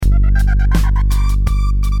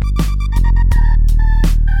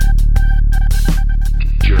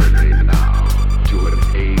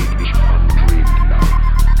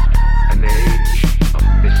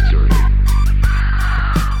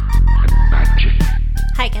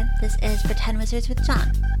This is Pretend Wizards with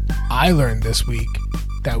John. I learned this week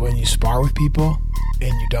that when you spar with people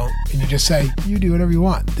and you just say, you do whatever you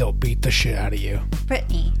want, they'll beat the shit out of you.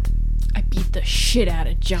 Brittany. I beat the shit out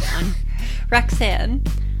of John. Roxanne.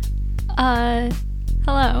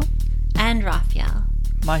 Hello. And Raphael.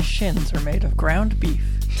 My shins are made of ground beef.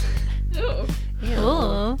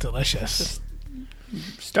 Ooh. Delicious.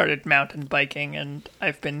 Started mountain biking, and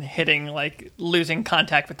I've been hitting, losing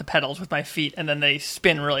contact with the pedals with my feet, and then they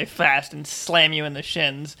spin really fast and slam you in the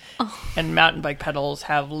shins. Oh. And mountain bike pedals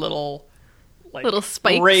have little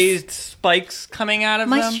spikes. raised spikes coming out of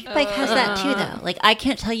My them. bike has that too, though. I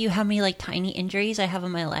can't tell you how many tiny injuries I have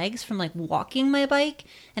on my legs from walking my bike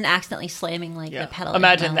and accidentally slamming the pedal.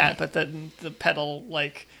 Imagine that, but then the pedal,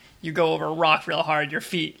 you go over a rock real hard, your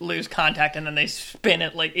feet lose contact, and then they spin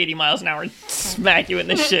at 80 miles an hour and smack you in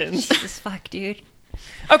the shins. Jesus fuck, dude.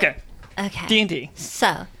 Okay. Okay. D&D.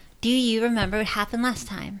 So, do you remember what happened last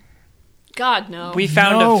time? God, no. We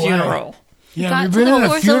found No a way. funeral. Yeah, Got we've to been the at a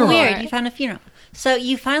horse funeral. award. Weird, you found a funeral. So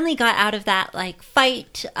you finally got out of that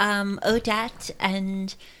fight. Odette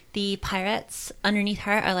and the pirates underneath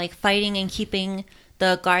her are fighting and keeping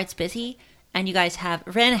the guards busy, and you guys have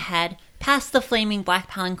ran ahead past the flaming black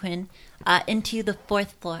palanquin into the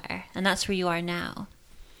 4th floor, and that's where you are now.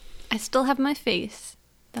 I still have my face.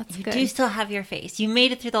 That's You good. do still have your face. You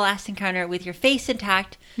made it through the last encounter with your face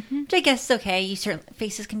intact, which I guess is okay.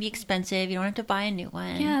 Faces can be expensive. You don't have to buy a new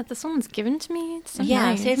one. Yeah, this one's given to me. It's so Yeah,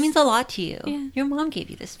 nice. so it means a lot to you. Yeah. Your mom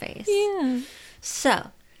gave you this face. Yeah.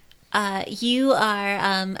 So, you are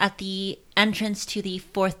at the entrance to the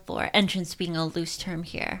 4th floor. Entrance being a loose term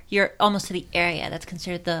here. You're almost to the area that's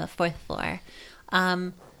considered the 4th floor.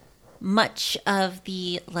 Much of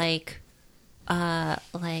the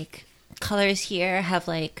colors here have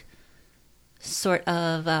sort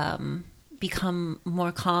of become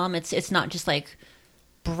more calm. It's not just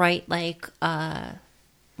bright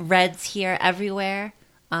reds here everywhere.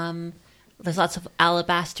 There's lots of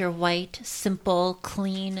alabaster white, simple,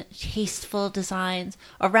 clean, tasteful designs.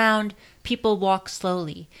 Around, people walk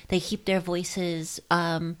slowly. They keep their voices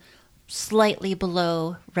slightly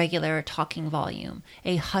below regular talking volume.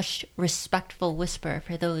 A hushed, respectful whisper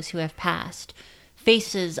for those who have passed.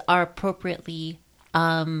 Faces are appropriately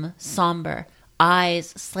somber. Eyes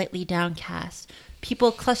slightly downcast.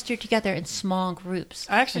 People cluster together in small groups.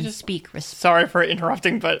 I actually and just speak Sorry for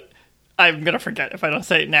interrupting, but I'm going to forget if I don't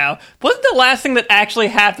say it now. Wasn't the last thing that actually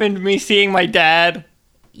happened me seeing my dad?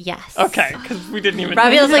 Yes. Okay, because we didn't even...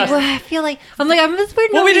 Robbie was discuss- I feel like... I'm this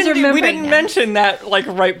weird Well, we nobody's didn't remembering now. mention that,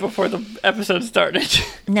 right before the episode started.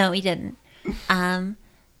 No, we didn't.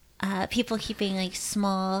 People keeping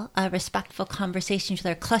small, respectful conversations.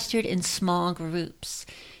 They're clustered in small groups.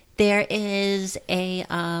 There is a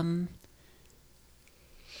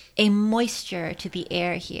moisture to the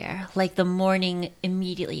air here, like the morning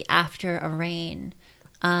immediately after a rain,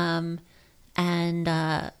 and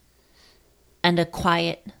a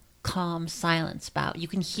quiet, calm silence about. You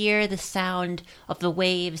can hear the sound of the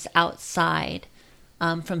waves outside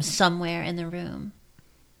from somewhere in the room.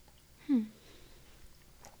 And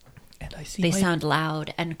I see They sound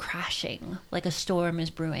loud and crashing, like a storm is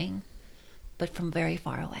brewing, but from very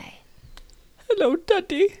far away. Hello,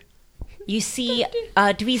 Daddy. You see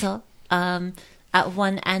Dweezil at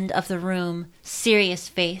one end of the room,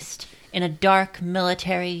 serious-faced, in a dark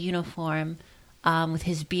military uniform, with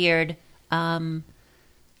his beard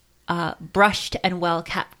brushed and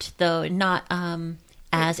well-kept, though not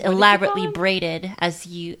as elaborately braided as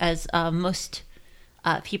most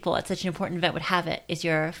people at such an important event would have it. Is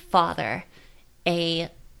your father a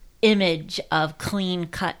image of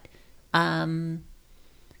clean-cut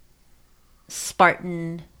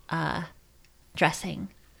Spartan dressing?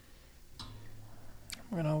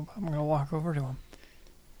 I'm gonna walk over to him.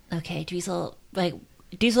 Okay, Dweezil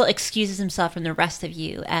excuses himself from the rest of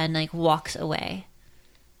you and walks away.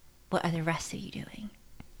 What are the rest of you doing?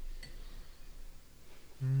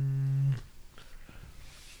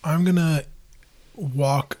 I'm gonna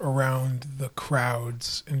walk around the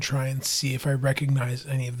crowds and try and see if I recognize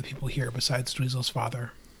any of the people here besides Dweezil's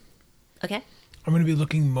father. Okay. I'm going to be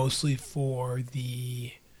looking mostly for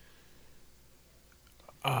the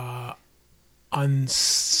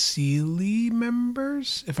Unseelie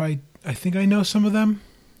members. I think I know some of them.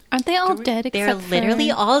 Aren't they all dead? They're Except literally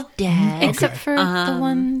for, all dead. except for the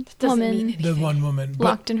one woman The one woman.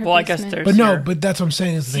 locked in her Well, I guess basement. there's... But no, your but that's what I'm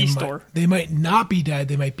saying is C-store. they might not be dead.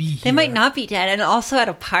 They might be here. They might not be dead, and also at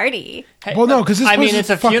a party. Hey, Well, no, because this I place mean, is it's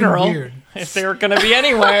a fucking funeral. weird. If they were going to be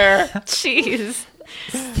anywhere. Jeez.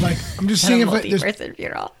 I'm just seeing At a if there's multi-person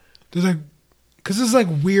funeral. because this is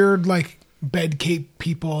weird bed cape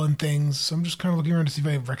people and things. So I'm just kind of looking around to see if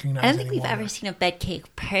I recognize I don't think we've anyone. ever seen a bed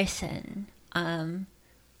cake person.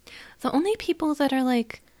 The only people that are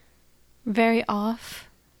like very off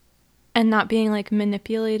and not being like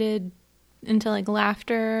manipulated into like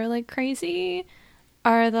laughter like crazy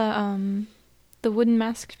are the wooden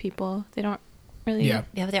masked people. They don't really. Yeah.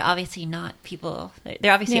 Yeah, but they're obviously not people.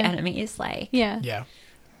 They're obviously Yeah. enemies. Like, Yeah. Yeah.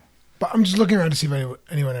 But I'm just looking around to see if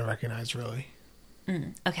anyone I recognize, really.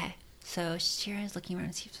 okay. So Shira is looking around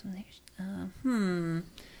to see if something.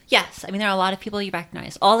 Yes, I mean there are a lot of people you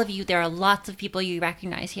recognize. All of you. There are lots of people you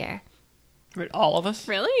recognize here. Wait, all of us?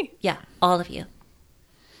 Really? Yeah, all of you.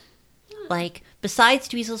 Like, besides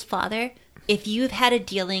Dweezil's father, if you've had a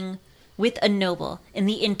dealing with a noble in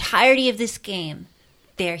the entirety of this game,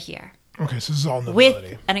 they're here. Okay, so this is all nobility.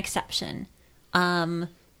 With an exception.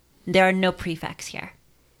 There are no prefects here.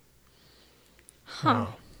 Huh.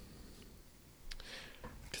 Oh.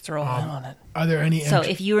 They're all in on it. Are there any... So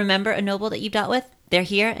if you remember a noble that you've dealt with, they're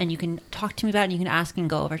here, and you can talk to me about it, and you can ask and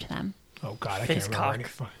go over to them. Oh, God, I Face can't remember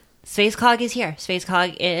cock. any... Svazekog is here.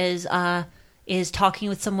 Svazekog is talking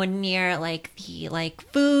with someone near like the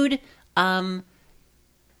food.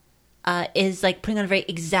 Is like putting on a very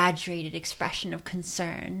exaggerated expression of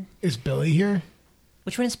concern. Is Billy here?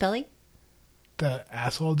 Which one is Billy? The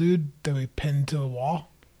asshole dude that we pinned to the wall?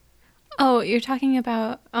 Oh, you're talking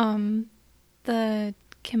about the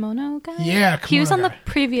kimono guy? Yeah, He was kimono on guy.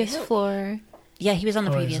 the previous floor. Yeah, he was on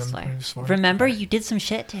the Oh, he's previous on the floor. previous floor. Remember, Okay. you did some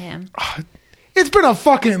shit to him. It's been a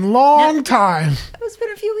fucking long time. It's been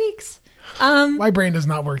a few weeks. My brain does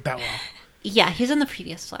not work that well. Yeah, he was on the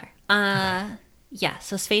previous floor. Yeah,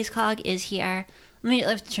 so Svazekog is here.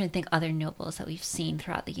 Let's try to think other nobles that we've seen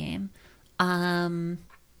throughout the game.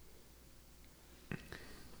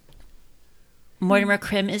 Mortimer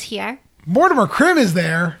Krim is here. Mortimer Krim is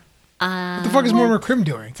there. What the fuck is Mortimer Krim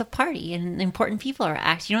doing? It's a party and important people are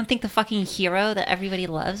asked. You don't think the fucking hero that everybody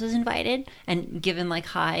loves was invited and given like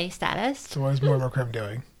high status? So what is Mortimer Krim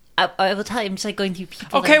doing? I will tell you, I'm just like going through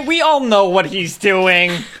people. Okay, that, we all know what he's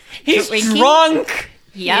doing. He's Drinking? drunk.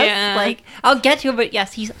 yes, Yeah. like I'll get to it, but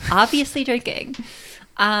yes, he's obviously drinking.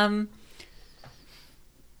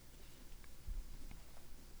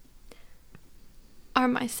 Are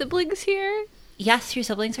my siblings here? Yes, your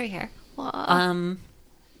siblings are here. Wow.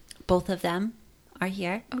 Both of them are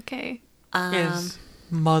here. Okay. Is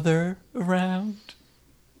mother around?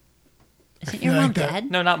 Isn't feel your mom like that-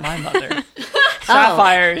 dead? No, not my mother.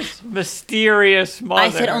 Sapphire's mysterious mother. I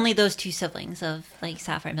said only those two siblings of like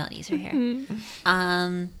Sapphire Melodies are here.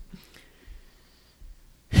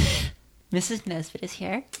 Mrs. Nesbitt is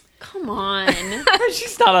here. Come on.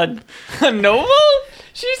 She's not a noble.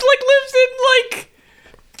 She's like lives in like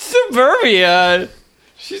suburbia.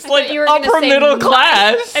 She's like you were gonna upper say middle my-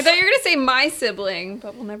 class. I thought you were gonna say my sibling,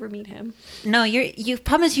 but we'll never meet him. No, you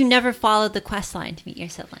promised you never followed the quest line to meet your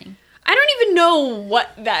sibling. I don't even know what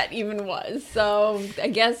that even was, so I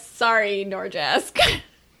guess sorry, Norjask.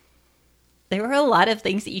 There were a lot of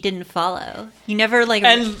things that you didn't follow. You never like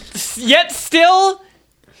And yet still,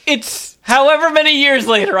 it's however many years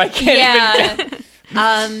later. I can't even.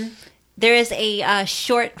 Yeah. there is a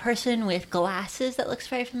short person with glasses that looks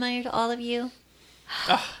very familiar to all of you.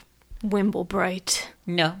 Wimblebright.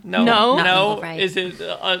 No, No, No? Not Right. Is it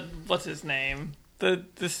what's his name?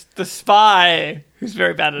 The spy who's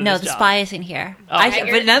very bad at No, his the job. spy isn't here.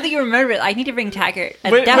 Taggart? But now that you remember it, I need to bring Taggart.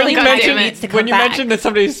 When Definitely you Taggart mention- needs to come when you back. mention that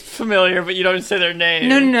somebody's familiar, but you don't say their name.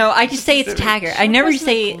 No. I just say it's Specific. Taggart. I never What's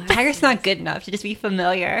say the Taggart's not good enough to just be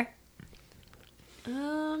familiar.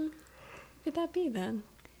 Who could that be then?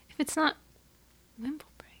 If it's not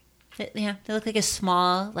Wimblebright. Yeah, they look like a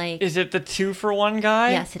small like. Is it the 2-for-1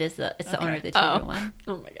 guy? Yes, it is. It's the owner of the Oh. Tiger one.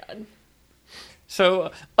 Oh my god.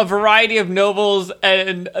 So a variety of nobles,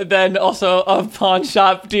 and then also a pawn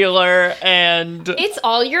shop dealer, and It's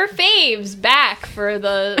all your faves back for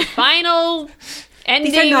the final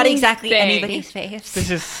ending. These are not exactly thing. anybody's faves. this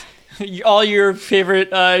is all your favorite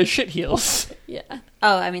shit heels. Yeah.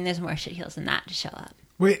 Oh, I mean, there's more shit heels than that to show up.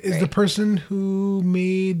 Wait, is the person who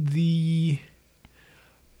made the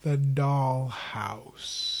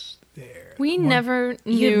dollhouse there? We never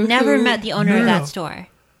knew. You've never who- met the owner of No. that store.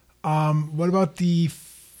 What about the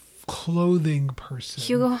clothing person?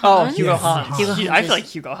 Hugo Hahn. Oh, Hugo Yeah, Hans. Hugo Hans I is- feel like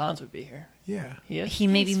Hugo Hans would be here. Yeah. He is. He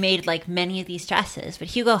maybe made like many of these dresses, but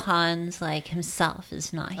Hugo Hans, like himself,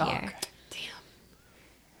 is not here. Oh, okay.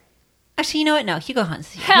 Actually, you know what? No, Hugo Hans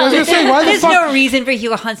is here. I was gonna say, why the There's fuck? no reason for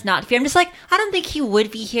Hugo Hans not to be. I'm just like, I don't think he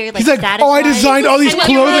would be here. Like, He's like, status oh, I designed all these And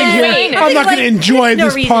clothing you're here. right. I'm not going to enjoy there's no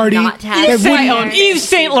this reason party. not to have That him wouldn't- there. Yves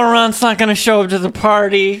Saint Laurent's not going to show up to the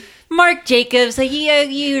party. Mark Jacobs, like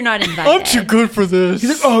you're not invited. I'm too good for this. He's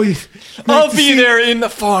like, oh, I'll be there in the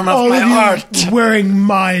form of my art. wearing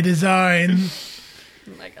my design.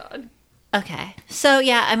 Oh my god. Okay, so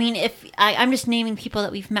yeah, I mean, if I'm just naming people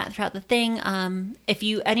that we've met throughout the thing. If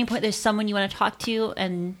you at any point there's someone you want to talk to,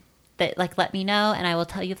 and that like let me know, and I will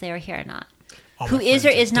tell you if they are here or not. All Who my is or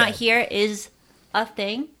friends are is not dead. here is a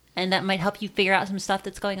thing, and that might help you figure out some stuff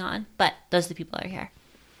that's going on. But those are the people that are here.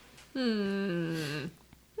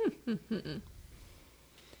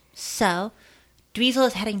 So, Dweezil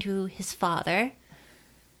is heading to his father.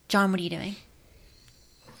 John, what are you doing?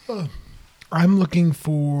 I'm looking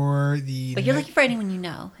for the. But you're looking for anyone you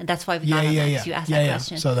know, and that's why we got on that, 'cause you asked Yeah, that yeah.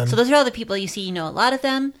 question. So then- those are all the people you see. You know a lot of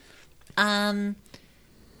them. Does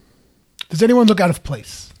anyone look out of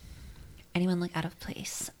place? Anyone look out of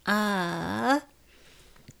place?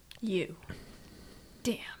 You.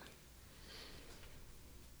 Damn.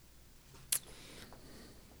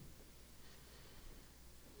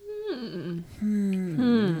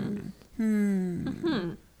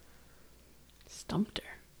 Stumped her.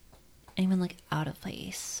 Anyone look out of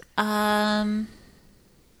place? Because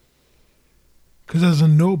as a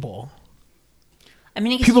noble, I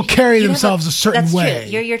mean, I guess people carry you have themselves a certain that's way.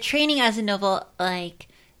 True. You're training as a noble. Like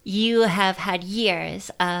you have had years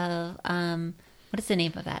of what is the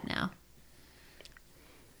name of that now?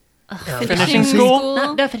 Finishing school?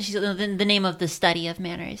 Not finishing school. The name of the study of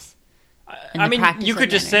manners. and I the mean, practice you of could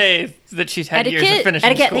just manners. say that she's had years Etiquette? of finishing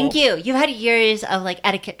Etiquette, school. thank you. You've had years of like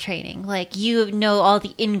etiquette training. Like you know all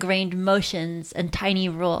the ingrained motions and tiny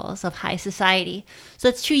rules of high society. So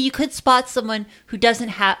it's true. You could spot someone who doesn't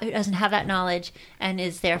have that knowledge and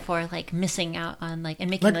is therefore like missing out on like and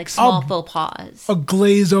making like small faux pas. A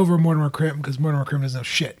glaze over Mortimer Crimp because Mortimer Crimp doesn't know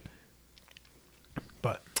shit.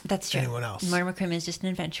 But That's true. anyone else? Mortimer Crim is just an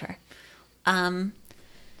adventurer.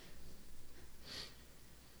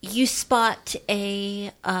 You spot a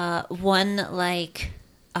one like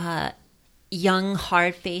young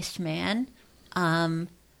hard-faced man,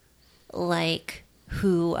 like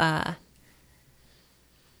who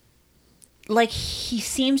like he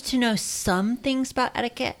seems to know some things about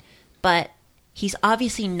etiquette, but he's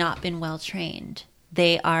obviously not been well trained.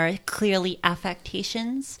 They are clearly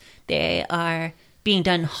affectations. They are being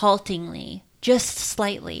done haltingly, just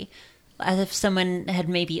slightly, as if someone had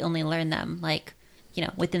maybe only learned them like, you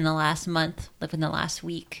know, within the last month, within the last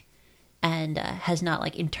week, and has not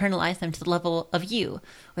like internalized them to the level of you,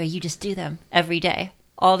 where you just do them every day,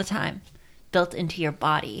 all the time, built into your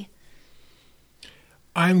body.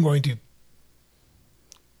 I'm going to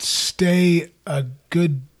stay a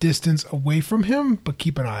good distance away from him, but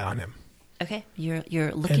keep an eye on him. Okay, you're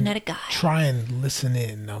looking And at a guy. Try and listen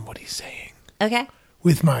in on what he's saying Okay,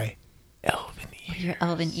 with my elven ear. your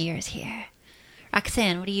elven ears here.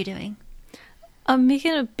 Roxanne, what are you doing? I'm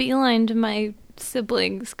making a beeline to my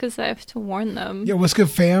siblings because I have to warn them. Yeah, what's good,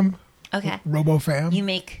 fam? Okay, Robo fam. you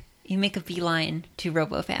make a beeline to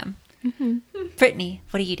RoboFam. Brittany,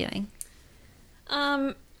 what are you doing?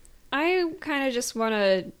 I kind of just want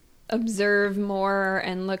to observe more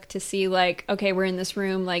and look to see, like, okay, we're in this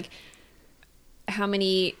room, like, how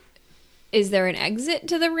many, is there an exit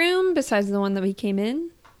to the room besides the one that we came in?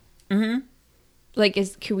 Mm-hmm. Like,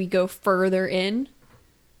 could we go further in?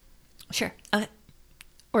 Sure. Okay.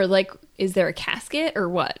 Or, like, is there a casket or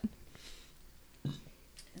what?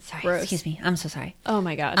 Sorry, Gross. excuse me. I'm so sorry. Oh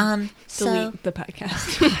my god. So Delete the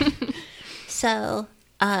podcast. So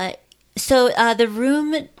the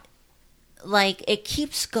room, like, it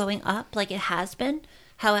keeps going up like it has been.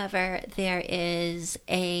 However, there is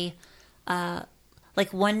a,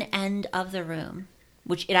 like, one end of the room,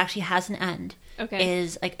 which it actually has an end, Okay.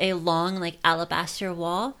 is, like, a long, like, alabaster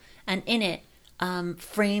wall. And in it,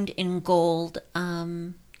 framed in gold,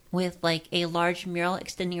 with, like, a large mural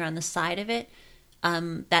extending around the side of it,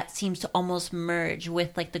 that seems to almost merge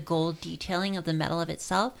with like the gold detailing of the metal of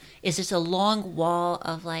itself, is just a long wall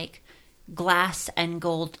of like glass and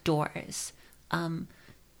gold doors. On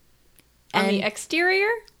the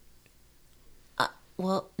exterior?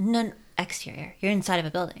 Well, none exterior. You're inside of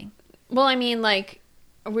a building. Well, I mean, like,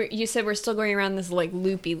 you said we're still going around this, like,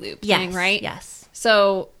 loopy-loop Yes, thing, right? yes.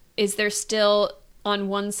 So, is there still, on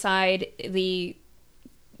one side, the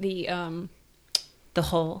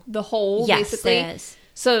hole. hole, Yes, basically? there is.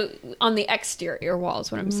 So, on the exterior wall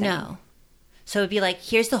is what I'm saying. No. So it'd be like,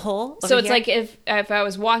 here's the hole. So, over it's here. like if I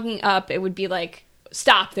was walking up, it would be like,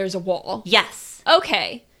 stop, there's a wall. Yes.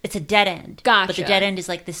 Okay. It's a dead end. But the Gotcha. dead end is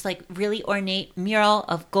like this like really ornate mural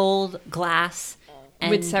of gold glass. And,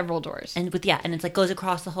 With several doors. And and it's like goes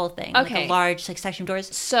across the whole thing. Like Okay. a large like section of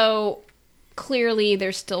doors. So, clearly,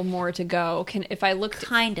 there's still more to go. If I looked...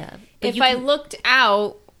 Kind of. But If you I can- looked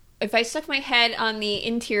out, if I stuck my head on the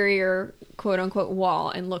interior quote unquote wall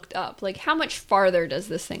and looked up, like how much farther does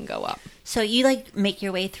this thing go up? So you like make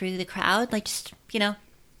your way through the crowd, like just,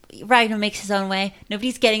 Ragnar makes his own way.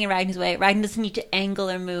 Nobody's getting in Ragnar's way. Ragnar doesn't need to angle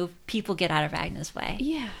or move. People get out of Ragnar's way.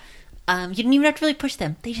 Yeah. You didn't even have to really push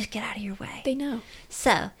them. They just get out of your way. They know.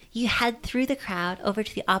 So you head through the crowd over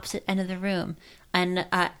to the opposite end of the room. And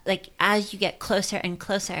as you get closer and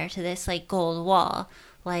closer to this like gold wall,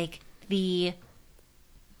 like the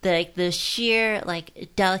sheer like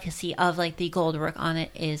delicacy of like the gold work on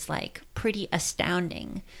it is like pretty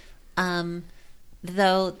astounding.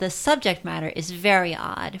 Though the subject matter is very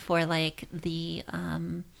odd for like the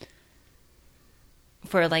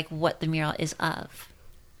for like what the mural is of.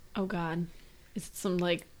 Oh God, is it some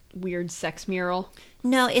like weird sex mural?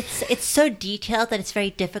 No, it's so detailed that it's very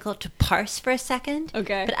difficult to parse for a second.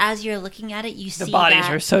 Okay. But as you're looking at it, you see The bodies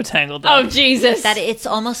that, are so tangled Oh up. Jesus! that it's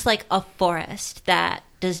almost like a forest that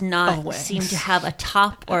does not wings. seem to have a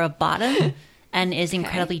top or a bottom and is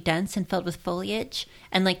incredibly dense and filled with foliage.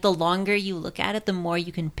 And like the longer you look at it, the more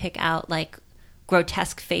you can pick out like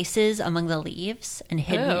grotesque faces among the leaves and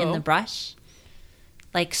hidden in Ew. the brush.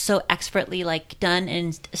 Like so expertly like done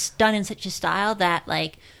and done in such a style that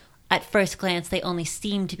like at first glance they only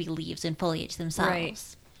seem to be leaves and foliage themselves.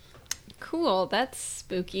 Right. Cool. That's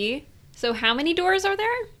spooky. So how many doors are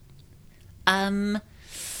there?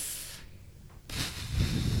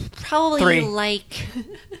 Probably Three.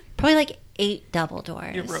 like 8 double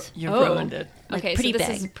doors. You Oh. ruined it. Like, Okay, pretty so this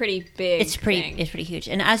big. is a pretty big. It's pretty thing. it's pretty huge.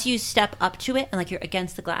 And as you step up to it and like you're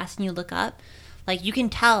against the glass and you look up, like you can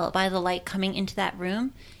tell by the light coming into that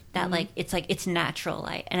room that like it's natural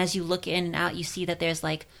light. And as you look in and out, you see that there's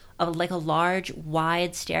like a large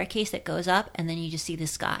wide staircase that goes up, and then you just see the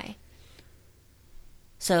sky.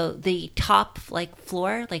 So the top like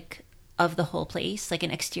floor like of the whole place, like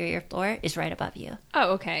an exterior floor, is right above you.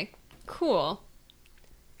 Oh, okay. Cool.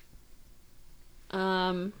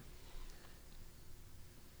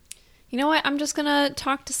 You know what? I'm just gonna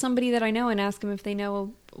talk to somebody that I know and ask them if they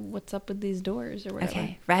know what's up with these doors or whatever.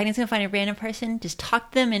 Okay, Ragnar's gonna find a random person, just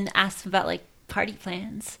talk to them and ask them about like party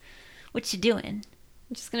plans. What you doing?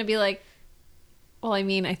 I'm just gonna be like, well, I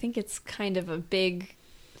mean, I think it's kind of a big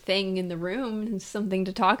thing in the room and something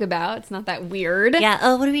to talk about. It's not that weird. Yeah.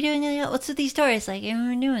 Oh, what are we doing? What's with these doors? Like,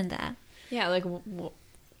 we're doing that. Yeah, like, what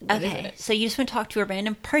is Okay, it? so you just want to talk to a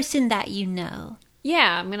random person that you know.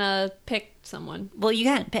 Yeah, I'm gonna pick someone. Well, you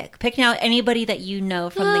can pick now anybody that you know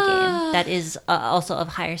from the game that is also of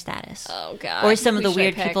higher status, Oh, God. or some of Who the should I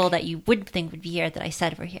weird pick? people that you would think would be here that I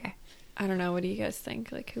said were here. I don't know. What do you guys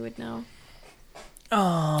think? Like, who would know?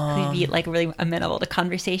 Who'd be like really amenable to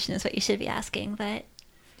conversation is what you should be asking. But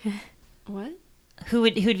What?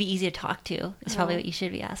 who'd be easy to talk to is probably Oh. what you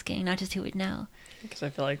should be asking, not just who would know. Because I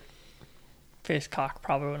feel like Face Cock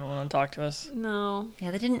probably wouldn't want to talk to us. No.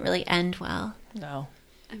 Yeah, that didn't really end well. No.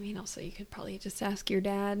 I mean, also, you could probably just ask your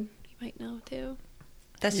dad. He might know, too.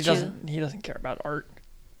 That's He true. doesn't care about art.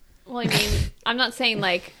 Well, I mean, I'm not saying,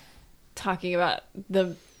 like, talking about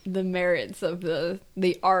the merits of the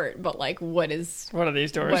art, but, like, what What are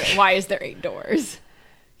these doors? why is there 8 doors?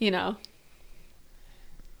 You know?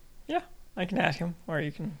 Yeah, I can ask him, or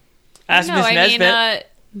you can ask No, Miss I mean, Nesbit.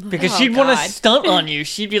 Because oh, she'd want God. to stunt on you.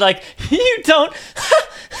 She'd be like, "You don't,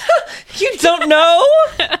 you don't know.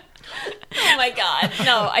 Oh my God.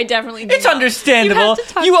 No, I definitely do It's not. understandable. You have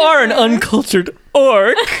to talk You to are an her. uncultured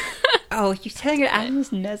orc." Oh, you're telling her to ask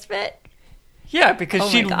Miss Nesbit? Yeah, because Oh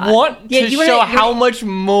my she'd God. want Yeah, to you wanna- show you're- how much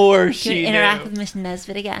more Do she you interact knew. with Miss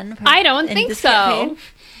Nesbit again? I don't in think this so. campaign?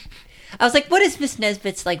 I was like, what is Miss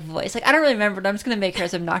Nesbit's like voice? Like, I don't really remember, but I'm just gonna make her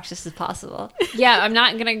as obnoxious as possible. Yeah, I'm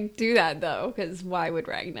not going to do that, though, because why would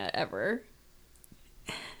Ragnar ever?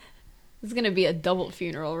 It's going to be a double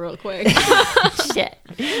funeral real quick. Shit,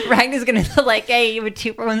 Ragnar's gonna like, hey, you have a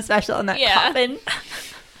 2-for-1 special on that Yeah. coffin.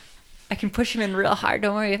 I can push him in real hard.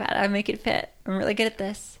 Don't worry about it. I make it fit. I'm really good at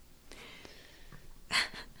this.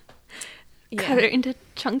 Cut it into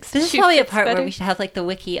chunks. This is she probably a fits part where better. we should have like the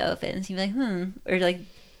wiki open. So you'd be like, or like.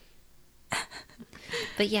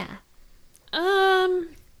 But yeah,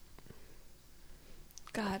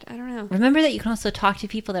 God, I don't know. remember that you can also talk to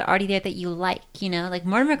people that are already there that you like. You know, like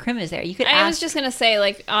Mortimer Krim is there. You could I ask. was just going to say,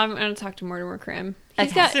 like, I'm going to talk to Mortimer Krim. He's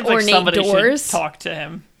Okay. got Seems like ornate somebody doors. should talk to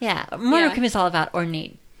him. Yeah, Mortimer Yeah. Krim is all about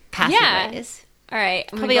ornate passageways. All right,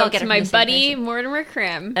 I'm Probably going all to get go it to my from the same buddy person. Mortimer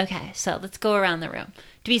Krim. Okay, so let's go around the room.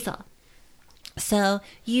 Dweezil. So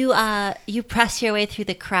you press your way through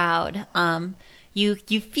the crowd. You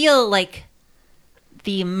feel like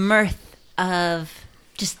the mirth of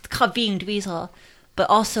just being Dweezil, but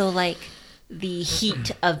also like the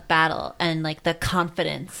heat of battle and like the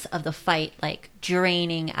confidence of the fight like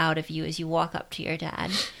draining out of you as you walk up to your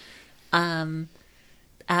dad.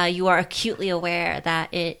 You are acutely aware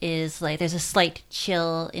that it is like there's a slight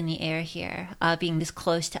chill in the air here, being this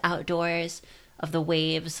close to outdoors of the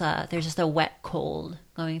waves. There's just a wet cold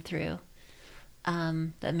going through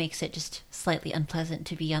that makes it just slightly unpleasant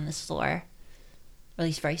to be on this floor, or at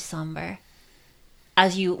least very somber.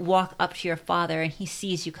 As you walk up to your father and he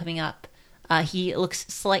sees you coming up, he looks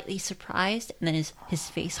slightly surprised, and then his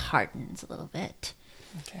face hardens a little bit.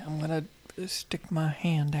 Okay, I'm going to stick my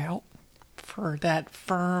hand out for that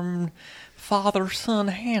firm father-son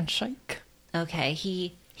handshake. Okay,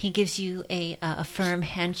 he gives you a firm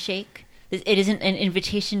handshake. It isn't an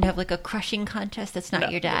invitation to have like a crushing contest. That's not No,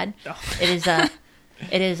 your dad. no. It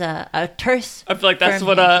is a terse. I feel like that's firm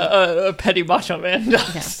what handshake. a petty macho man does. No,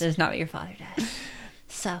 that is not what your father does.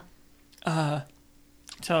 So,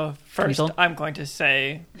 So first, Weasel? I'm going to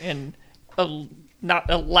say in not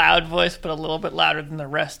a loud voice, but a little bit louder than the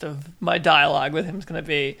rest of my dialogue with him is going to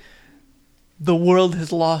be, "The world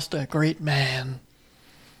has lost a great man."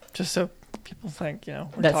 Just so people think, we're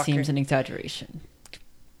that talking. seems an exaggeration.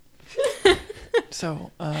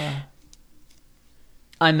 So, I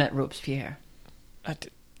met Robespierre.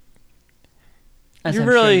 As you I'm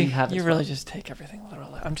really, sure you have as you well. really just take everything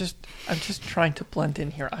literally. I'm just trying to blend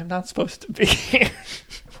in here. I'm not supposed to be here.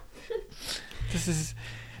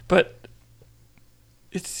 But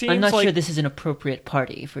it seems I'm not like sure this is an appropriate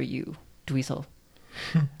party for you, Dweezil.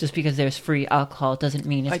 Just because there's free alcohol doesn't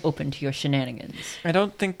mean it's open to your shenanigans. I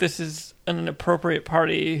don't think this is an appropriate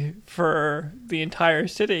party for the entire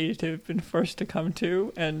city to have been forced to come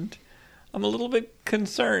to, and I'm a little bit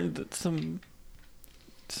concerned that some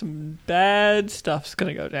bad stuff's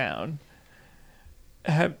gonna go down.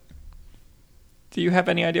 Do you have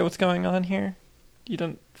any idea what's going on here? You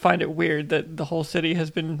don't find it weird that the whole city has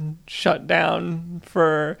been shut down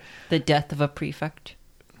for The death of a prefect.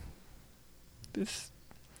 this?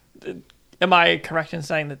 Am I correct in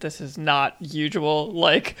saying that this is not usual,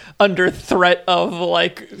 like under threat of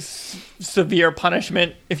like severe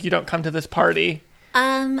punishment if you don't come to this party?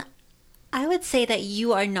 I would say that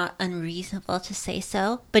you are not unreasonable to say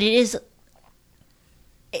so, but it's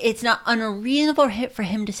not unreasonable for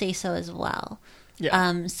him to say so as well.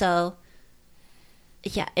 Yeah. So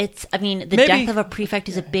yeah, the Maybe- death of a prefect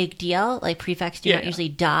is a big deal. Like prefects do not Yeah. usually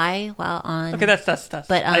die while on. Okay, that's.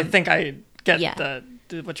 But, I think I get yeah.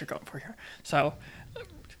 what you're going for here. So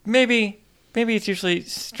maybe it's usually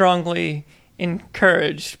strongly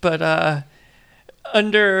encouraged, but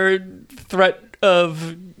under threat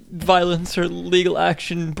of violence or legal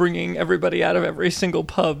action, bringing everybody out of every single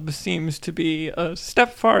pub seems to be a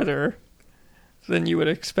step farther than you would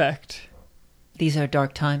expect. These are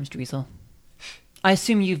dark times, Dweezil. I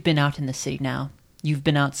assume you've been out in the city now. You've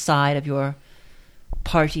been outside of your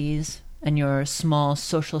parties and your small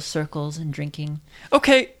social circles and drinking.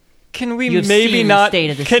 Okay, can we You've maybe seen the not?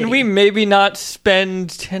 state of the Can city. we maybe not spend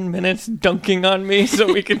 10 minutes dunking on me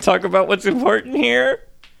so we can talk about what's important here?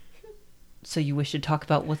 So you wish to talk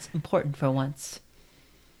about what's important for once.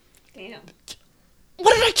 Damn.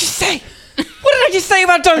 What did I just say? What did I just say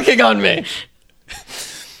about dunking on me?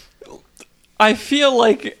 I feel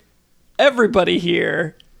like everybody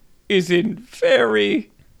here is in very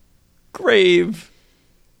grave,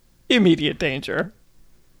 immediate danger.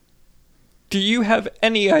 Do you have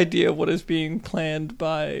any idea what is being planned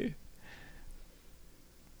by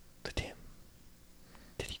the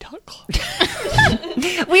Titty Talk Club?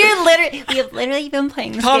 We have literally been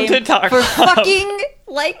playing this Tom game Titak for Club. fucking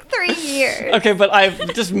like 3 years. Okay, but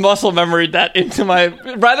I've just muscle memoried that into my...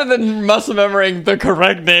 Rather than muscle memorying the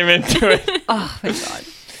correct name into it. Oh my god.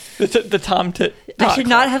 The Tom Tit. I should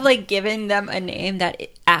not have like given them a name that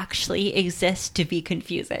it actually exists to be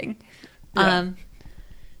confusing. Yeah.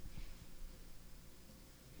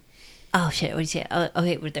 Oh shit, what did you say? Oh,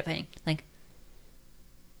 okay, what they're playing. Like,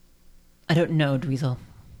 I don't know, Dweezil.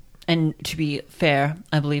 And to be fair,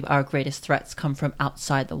 I believe our greatest threats come from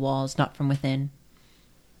outside the walls, not from within.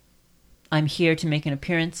 I'm here to make an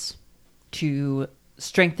appearance, to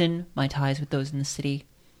strengthen my ties with those in the city,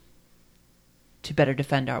 to better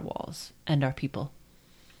defend our walls and our people.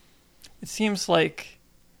 It seems like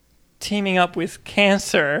teaming up with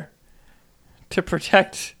cancer to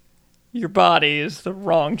protect your body is the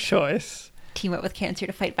wrong choice. Team up with cancer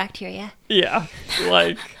to fight bacteria. Yeah,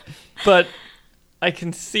 like, but I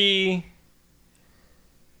can see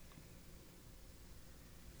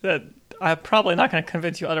that I'm probably not going to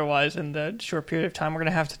convince you otherwise in the short period of time we're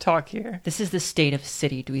going to have to talk here. This is the state of the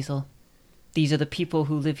city, Dweezil. These are the people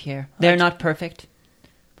who live here. They're not perfect,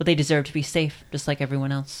 but they deserve to be safe, just like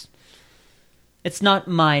everyone else. It's not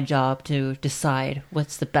my job to decide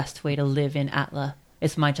what's the best way to live in Atla.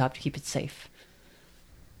 It's my job to keep it safe.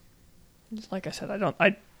 Like I said,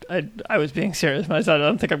 I was being serious when I said I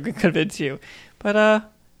don't think I'm going to convince you. But,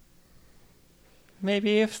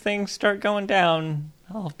 maybe if things start going down,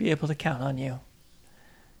 I'll be able to count on you.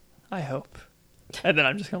 I hope. And then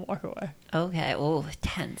I'm just going to walk away. Okay. Oh,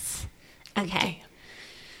 tense. Okay.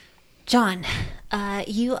 John,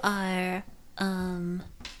 you are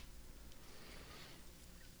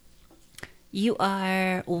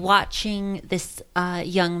watching this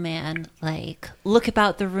young man like look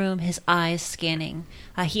about the room, his eyes scanning.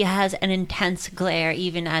 He has an intense glare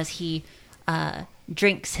even as he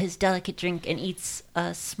drinks his delicate drink and eats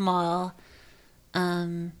a small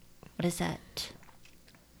what is that?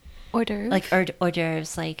 Hors d'oeuvre. Like hors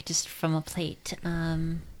d'oeuvres, like just from a plate.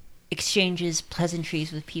 Exchanges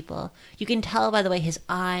pleasantries with people. You can tell by the way his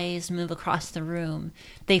eyes move across the room.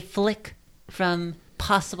 They flick from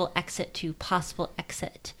possible exit to possible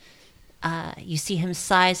exit. You see him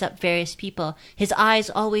size up various people. His eyes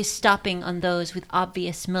always stopping on those with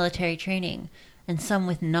obvious military training and some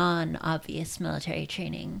with non-obvious military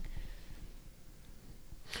training.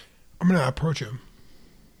 I'm going to approach him.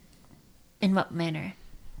 In what manner?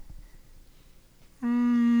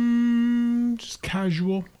 Just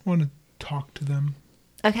casual. I want to talk to them.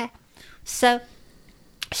 Okay. So,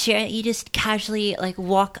 Shira, you just casually like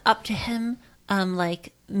walk up to him,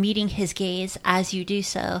 like meeting his gaze as you do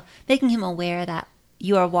so, making him aware that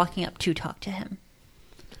you are walking up to talk to him.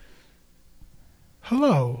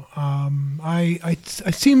 Hello. I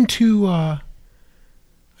seem to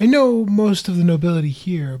I know most of the nobility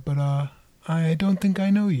here, but I don't think I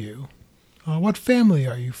know you. What family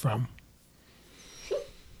are you from?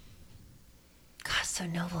 God, so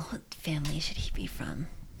noble. What family should he be from?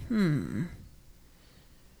 I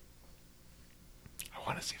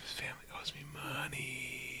want to see if his family owes me money.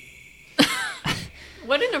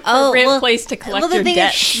 What an appropriate place to collect the your thing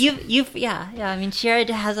debts. is, yeah. I mean,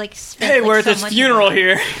 Shira has like spent. Hey, like, we're at so this much funeral of it.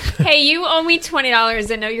 here. Hey, you owe me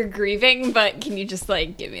 $20. I know you're grieving, but can you just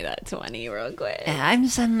like give me that 20 real quick? Yeah, I'm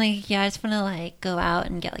suddenly, I just want to like go out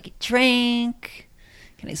and get like a drink.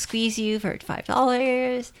 Can I squeeze you for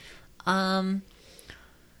 $5?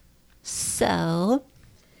 So.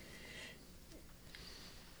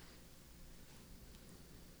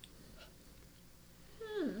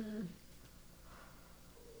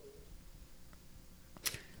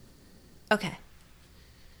 Okay.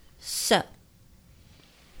 So.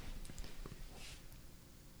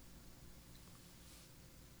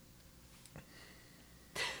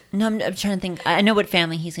 No, I'm trying to think. I know what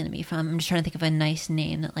family he's going to be from. I'm just trying to think of a nice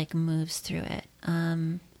name that like moves through it.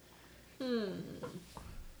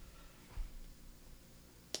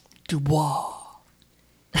 Dubois.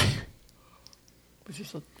 Which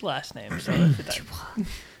is the last name, so if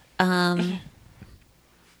that...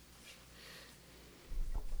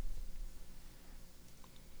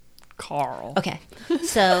 Carl. Okay.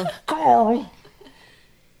 So Carl.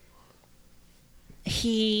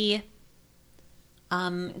 He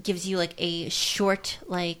gives you like a short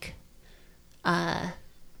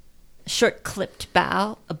short clipped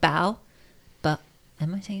bow, but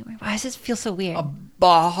am I saying it right? Why does this feel so weird?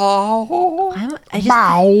 Bow. Bow.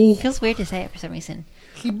 It feels weird to say it for some reason.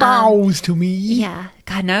 He bows to me. Yeah.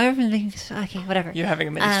 God, now everyone's making okay, whatever. You're having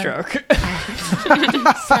a mini stroke.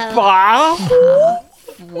 So, Bow.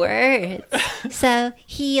 words. So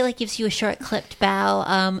he like gives you a short clipped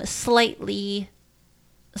bow, slightly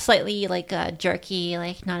like jerky,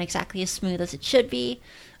 like not exactly as smooth as it should be.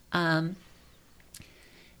 And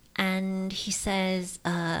he says,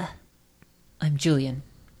 I'm Julian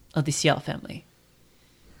of the Ciel family.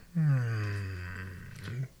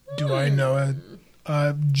 Do I know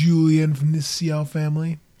a Julian from the Ciel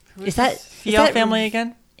family? Is that Ciel family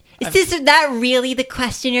again? Is that really the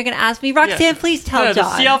question you're going to ask me? Roxanne, Yeah. please tell No, John.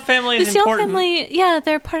 the Ciel family The is Ciel important. family, yeah,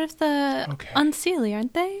 they're part of the Okay. Unseelie,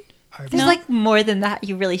 aren't they? There's like more than that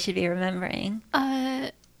you really should be remembering.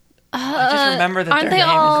 I just remember that aren't their they name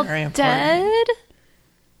all is very important. dead?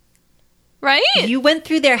 Right? You went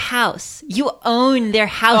through their house. You own their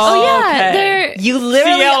house. Oh, yeah, okay. they're You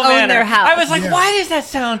literally CL own Manor. their house. I was like, Yeah. why does that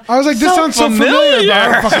sound? I was like, this so sounds so familiar, but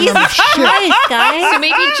I don't fucking remember shit. Nice, guys. So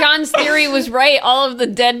maybe John's theory was right. All of the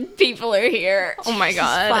dead people are here. Oh my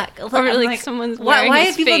god. Fuck. Or I'm like someone's why wearing are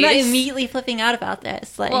his people not face. immediately flipping out about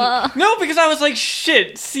this? Like, Well, No, because I was like,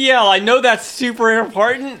 shit, CL. I know that's super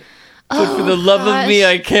important, but for the love of me,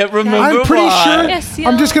 I can't remember. I'm pretty why. sure. Yes,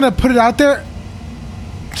 I'm just gonna put it out there.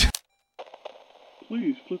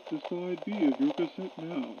 Please flip to side B of your cassette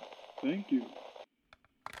now. Thank you.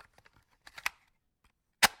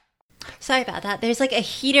 Sorry about that. There's like a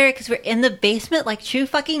heater because we're in the basement like true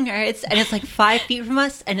fucking nerds, and it's like 5 feet from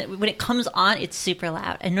us, and when it comes on, it's super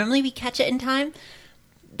loud. And normally we catch it in time.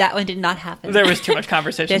 That one did not happen. There was too much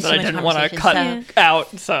conversation There's that too I much didn't want to conversation, cut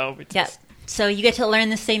out, so we Yeah. just- So you get to learn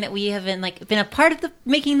this thing that we have been a part of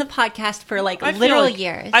making the podcast for like I feel literal like-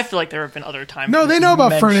 years. I feel like there have been other times. No, they know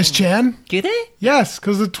about Furnace Chan. Do they? Yes,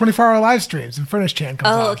 because of the 24-hour live streams and Furnace Chan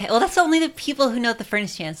comes on. Oh, okay. Well, that's only the people who know the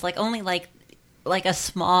Furnace Chance. Like only like a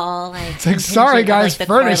small like. It's like, sorry contingent of, guys, like, the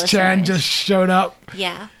core Furnace Chan listeners. just showed up.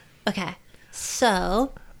 Yeah. Okay.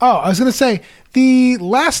 So Oh, I was going to say,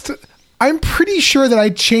 I'm pretty sure that I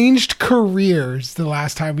changed careers the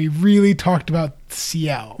last time we really talked about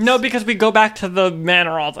CL. No, because we go back to the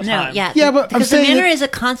manor all the no, time. yeah, Yeah, but I'm because the saying manor that- is a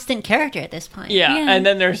constant character at this point. Yeah, Yeah. and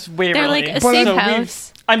then there's Waverly. They're like a But safe I'm-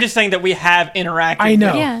 house. I'm just saying that we have interacted. I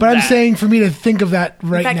know, Yeah. but I'm that. saying for me to think of that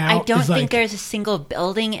right In fact, now I don't is think like, there's a single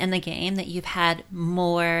building in the game that you've had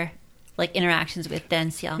more like interactions with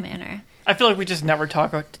than CL Manor. I feel like we just never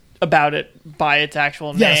talk about it by its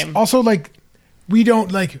actual yes. name. Also, like, we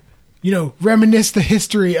don't reminisce the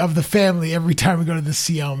history of the family every time we go to the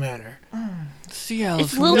CL Manor. CL's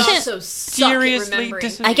It's Lil We Chan- also suck at seriously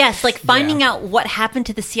remembering. I guess like finding Yeah. out what happened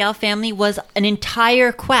to the CL family was an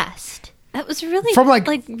entire quest. That was really From, like-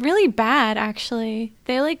 really bad. Actually,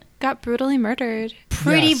 they like got brutally murdered.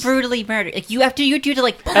 Pretty Yes. brutally murdered. Like you have to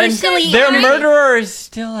like And personally. their interview- murderer is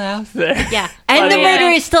still out there. Yeah, and the Like-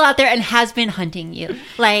 murderer is still out there and has been hunting you.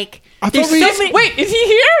 Like I there's thought we- so many. Wait, is he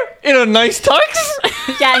here in a nice tux?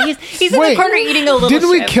 Yeah, he's in Wait, the corner eating a little. Didn't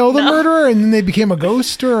we shrimp. kill the No. murderer and then they became a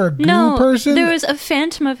ghost or a goo No, person? there was a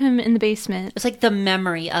phantom of him in the basement. It's like the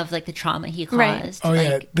memory of like the trauma he caused. Right. Oh yeah,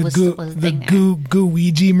 like, the was goo, a the thing there. goo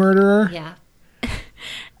Ouija murderer. Yeah.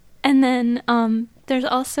 And then there's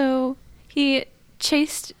also he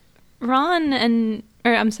chased LeBron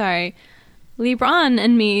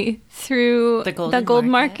and me through The the Gold gold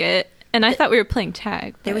Market. market. And I thought we were playing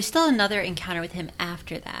tag. There but- was still another encounter with him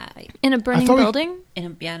after that. in a burning thought we- building. In a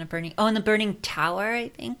burning. Oh, in the burning tower, I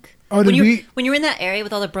think. Oh, when did you we- when you were in that area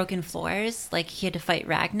with all the broken floors, like he had to fight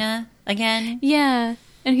Ragna again. Yeah,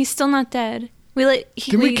 and he's still not dead.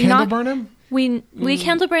 Did we candle knocked- burn him? We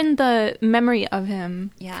candle burned the memory of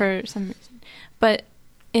him Yeah. for some reason, but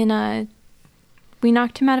we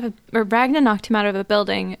knocked him out of Ragna knocked him out of a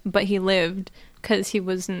building, but he lived because he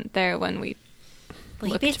wasn't there when we. Well,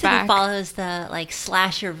 he Looked basically back. follows the like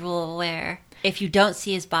slasher rule where if you don't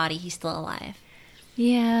see his body, he's still alive.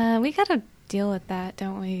 Yeah, we gotta deal with that,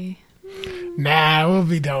 don't we? Nah, we'll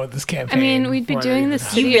be done with this campaign. I mean, we'd be before doing that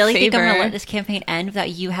this even Do you City of really think I'm going to Favor. let this campaign end without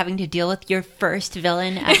you having to deal with your first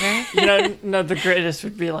villain ever? No, the greatest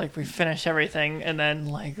would be like we finish everything and then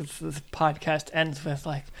like this podcast ends with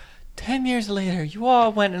like 10 years later, you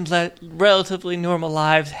all went and led relatively normal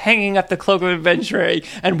lives, hanging up the cloak of adventure,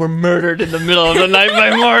 and were murdered in the middle of the night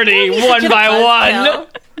by Morty, one by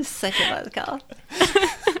one. Such a buzzkill.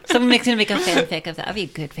 Someone's going to make a fanfic of that. That'd be a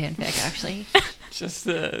good fanfic, actually. Just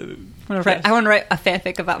I want to write a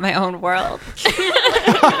fanfic about my own world.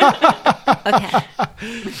 Okay.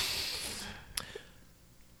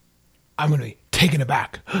 I'm going to be taken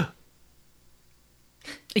aback.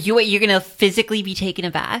 You're going to physically be taken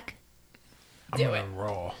aback? I'm going to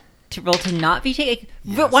roll. To roll to not be taken?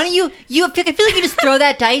 Why don't you I feel like you just throw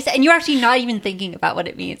that dice and you're actually not even thinking about what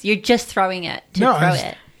it means. You're just throwing it to No, throw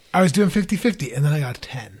it. I was doing 50-50 and then I got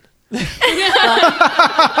 10. so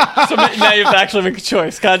now you have to actually make a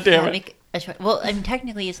choice. God damn Yeah, it. make a choice. Well, I mean,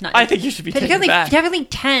 technically it's not. I think you should be taken aback. Technically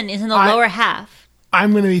 10 is in the I- lower half.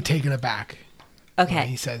 I'm going to be taken aback when he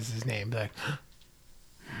Okay. says his name. Be like,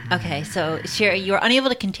 Okay, so Shira, you're unable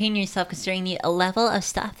to contain yourself considering the level of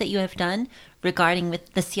stuff that you have done regarding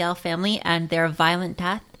with the CL family and their violent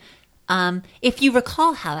death. If you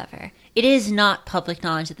recall, however, it is not public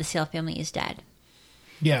knowledge that the CL family is dead.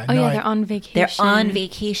 yeah, Oh no, yeah, they're on vacation. They're on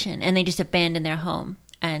vacation and they just abandoned their home.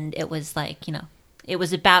 And it was like, it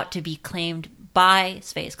was about to be claimed by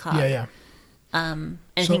Space Cog. yeah. And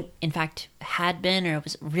I So- think, in fact, had been, or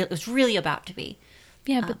it was really about to be.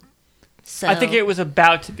 Yeah, but So I think it was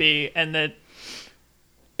about to be, and that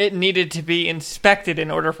it needed to be inspected in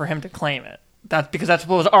order for him to claim it. That's because that's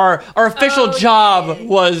what was our official job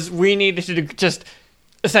was. We needed to just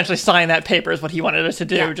essentially sign that paper is what he wanted us to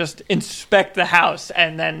do. Yeah. Just inspect the house,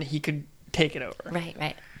 and then he could take it over.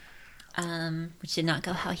 Right. Which did not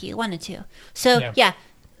go how he wanted to. So, Yeah. yeah,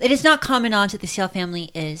 it is not common knowledge that the CL family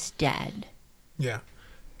is dead. Yeah.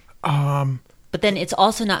 But then it's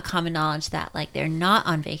also not common knowledge that, like, they're not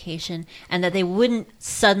on vacation and that they wouldn't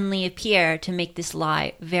suddenly appear to make this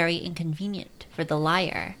lie very inconvenient for the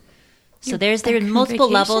liar. So there are back multiple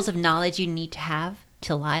from levels vacation? of knowledge you need to have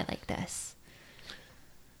to lie like this.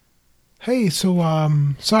 Hey, so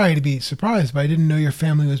sorry to be surprised, but I didn't know your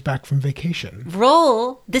family was back from vacation.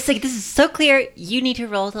 Roll. This is so clear. You need to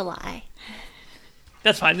roll to lie.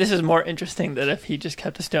 That's fine. This is more interesting than if he just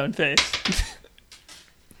kept a stone face.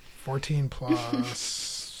 14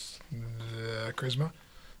 plus charisma.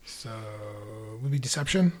 So would be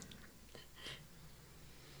deception.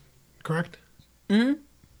 Correct? Hmm?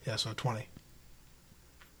 Yeah, so 20.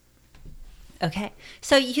 Okay.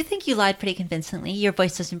 So you think you lied pretty convincingly. Your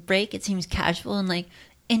voice doesn't break. It seems casual and like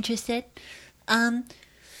interested.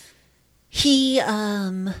 He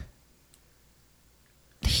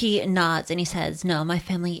nods and he says, "No, my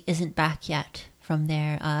family isn't back yet from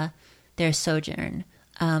their sojourn.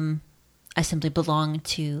 I simply belong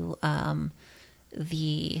to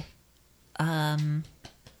the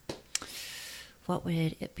what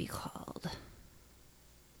would it be called?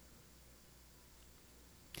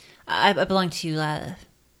 I belong to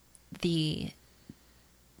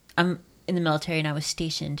I'm in the military and I was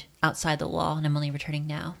stationed outside the wall and I'm only returning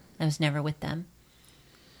now. I was never with them.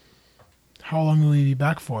 How long will you be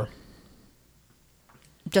back for?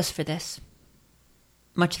 Just for this.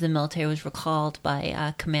 Much of the military was recalled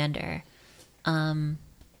by Commander. What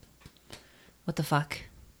the fuck?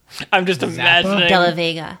 I'm just imagining. De La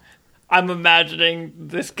Vega. I'm imagining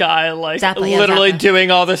this guy like Zappa, yeah, literally Zappa.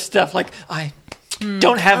 doing all this stuff. Like I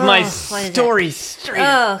don't have my what is story straight.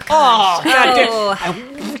 Oh, Oh, gosh. God damn. Oh.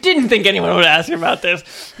 I didn't think anyone would ask about this.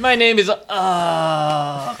 My name is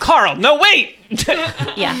Carl. No, wait.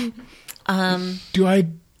 Yeah. Do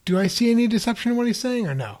I see any deception in what he's saying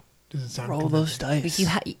or no? Does it sound Roll convincing? those dice. You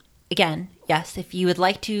again, yes, if you would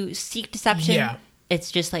like to seek deception, Yeah.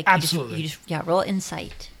 it's just like Absolutely. you just roll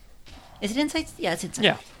insight. Is it insight? Yeah, it's insight.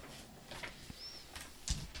 Yeah.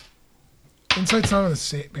 Insight's not on the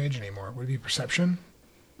same page anymore. Would it be perception?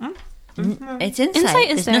 It's insight. Insight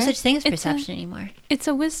is There's no there. such thing as It's perception anymore. It's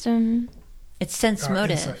a wisdom. It's sense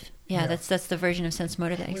motive. insight. Yeah, Yeah. that's the version of sense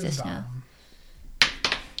motive that exists now.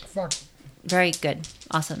 Fuck. Very good.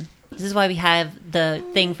 Awesome. This is why we have the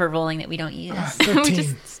thing for rolling that we don't use. we 13.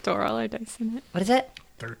 just store all our dice in it. What is it?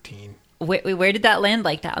 13. Where did that land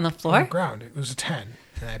like that? On the On the floor? ground. It was a 10.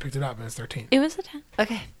 And I picked it up and it's 13. It was a 10.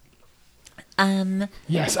 Okay.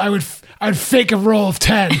 Yes, I'd fake a roll of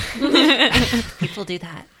 10. People do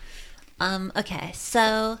that. Okay,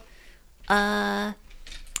 so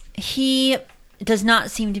he does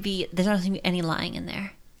not seem to be there's not seem to be any lying in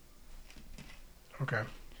there. Okay.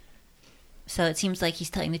 So it seems like he's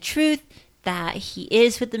telling the truth, that he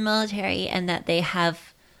is with the military, and that they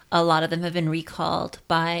have a lot of them have been recalled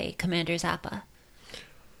by Commander Zappa.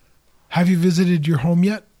 Have you visited your home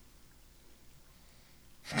yet?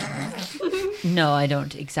 No, I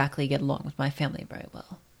don't exactly get along with my family very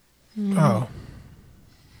well. Oh.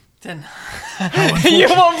 Then you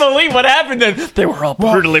won't believe what happened. Then they were all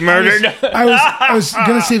brutally murdered. I was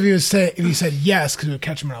gonna say if he said yes, because it would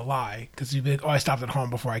catch him in a lie. Because he'd be like, "Oh, I stopped at home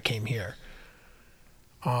before I came here."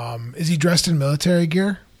 Is he dressed in military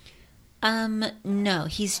gear? No,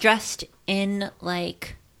 he's dressed in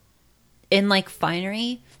like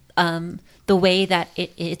finery. The way that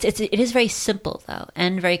it is very simple though,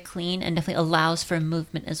 and very clean, and definitely allows for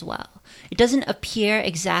movement as well. It doesn't appear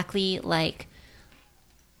exactly like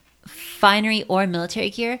finery or military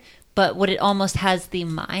gear, but what it almost has the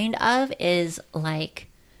mind of is like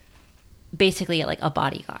basically like a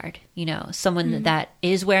bodyguard, someone that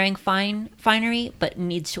is wearing finery but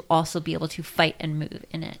needs to also be able to fight and move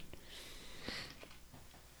in it.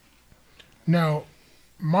 Now,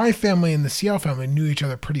 my family and the Ciel family knew each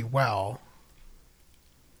other pretty well.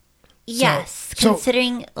 Yes, so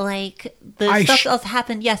considering like the I stuff sh- else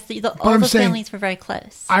happened. Yes, all I'm those saying- families were very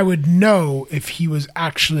close. I would know if he was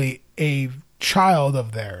actually a child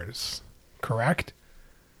of theirs, correct?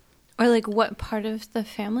 Or like what part of the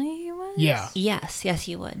family he was? Yeah. Yes,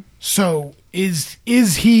 you would. So is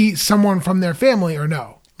he someone from their family or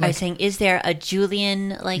no? I was saying, is there a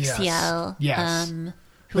Julian like Yes. Ciel, Yes. who Like,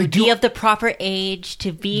 would do- be of the proper age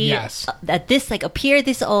to be Yes. at this like appear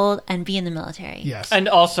this old and be in the military? Yes. And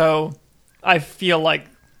also, I feel like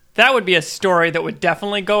that would be a story that would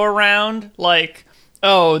definitely go around. Like,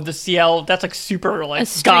 oh, the CL, that's like super like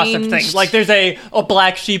gossip thing. Estranged. Like, there's a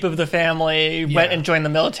black sheep of the family went Yeah. and joined the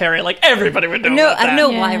military. Like, everybody would know. No, about I don't that. know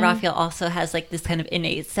Yeah. why Raphael also has like this kind of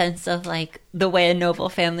innate sense of like the way a noble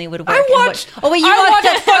family would work. I and what- watched. Oh wait, you I watched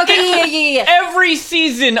watched that? Okay, yeah. every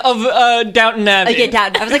season of Downton Abbey. Okay,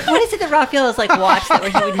 Downton. I was like, what is it that Raphael has like watched that where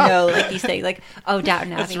he would know like these things? Like, oh,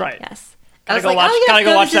 Downton Abbey. That's right. Yes. Gotta I was go like, watch- oh, yes, gotta go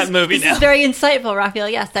no, watch this that movie this now. is very insightful, Raphael.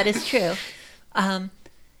 Yes, that is true.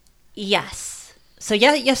 Yes. So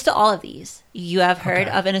yes to all of these. You have heard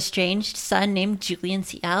Okay. of an estranged son named Julian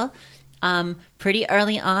CL. pretty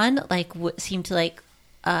early on, like seemed to like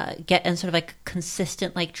get in sort of like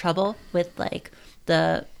consistent like trouble with like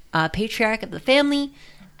the patriarch of the family,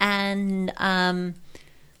 and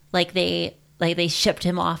like they shipped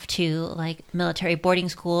him off to like military boarding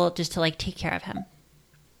school just to like take care of him.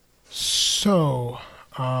 So,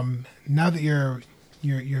 now that you're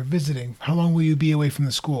visiting, how long will you be away from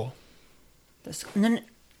the school?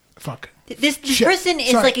 Fuck. This Shit. person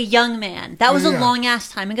is Sorry. like a young man. That was Oh, a yeah. long ass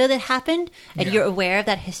time ago that happened, and Yeah. you're aware of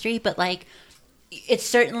that history. But like, it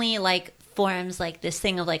certainly like forms like this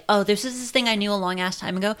thing of like, oh, this is this thing I knew a long ass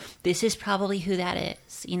time ago. This is probably who that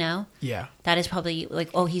is. You know, Yeah. that is probably like,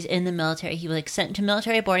 oh, he's in the military. He was like sent to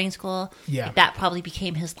military boarding school. Yeah. Like, that probably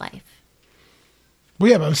became his life. Well,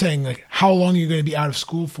 yeah, but I'm saying, like, how long are you going to be out of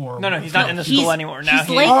school for? No, he's not in the He's- school anymore. Now he's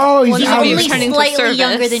he's like, Oh, he's he's out of only school. Returning to slightly service.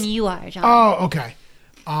 younger than you are, John. Oh, okay.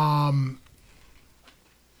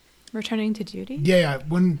 Returning to duty? Yeah.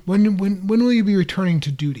 When will you be returning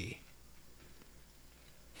to duty?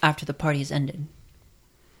 After the party's ended.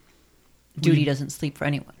 Duty doesn't sleep for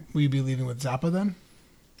anyone. Will you be leaving with Zappa then?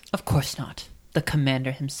 Of course not. The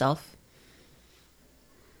commander himself.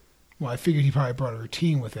 Well, I figured he probably brought a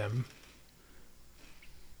routine with him.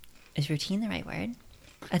 Is routine the right word?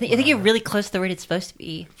 I think you're really close to the word it's supposed to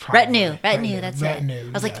be. Probably. Retinue. That's Retinue, it.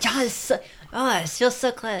 I was like, yes. John, it feels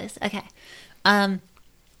so close. Okay.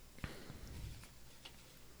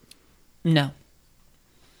 No.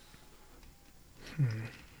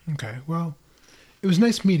 Okay. Well, it was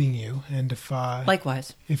nice meeting you, and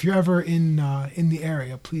Likewise. if you're ever in the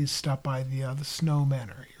area, please stop by the Snow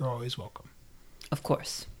Manor. You're always welcome. Of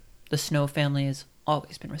course. The Snow family has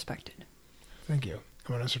always been respected. Thank you.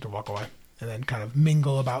 I'm gonna start to walk away and then kind of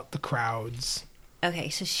mingle about the crowds. Okay,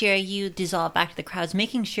 so Shira, you dissolve back to the crowds,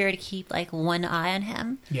 making sure to keep like one eye on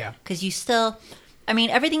him. Yeah. Because you still, I mean,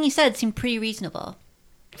 everything you said seemed pretty reasonable.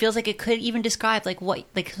 Feels like it could even describe like what,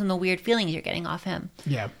 like some of the weird feelings you're getting off him.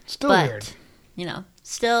 Yeah. Still But, weird. you know,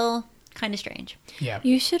 still kind of strange. Yeah.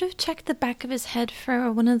 You should have checked the back of his head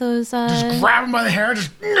for one of those, Just grab him by the hair.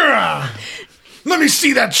 Just. Let me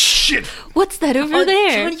see that shit. what's that over Oh,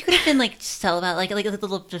 there? John, you could have been like just tell about like a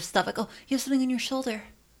little bit of stuff like, oh, you have something on your shoulder.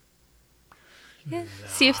 Yeah.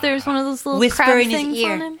 See if there's one of those little Whisper crab in his things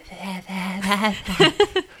ear. on him.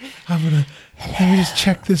 Let me just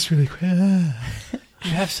check this really quick. You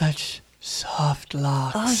have such soft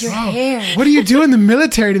locks. Oh, your hair. What do you do in the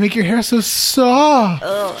military to make your hair so soft?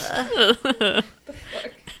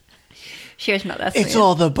 Shira's not that It's sweet.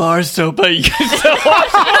 all the bar soap I use to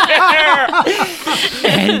wash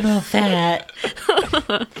animal fat.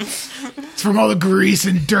 It's from all the grease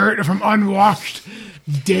and dirt from unwashed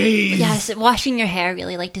days. Yes, washing your hair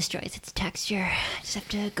really like destroys its texture. I just have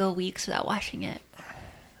to go weeks without washing it.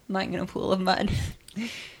 Lying in a pool of mud.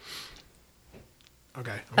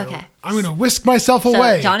 Okay. Okay. I'm gonna whisk myself So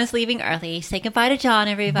away. John is leaving early. Say goodbye to John,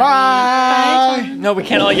 everybody. Bye. No, we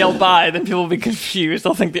can't all yell bye. Then people will be confused.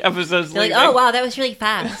 They'll think the episode's They're like, leaving. oh wow, that was really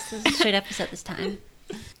fast. This is a straight episode this time.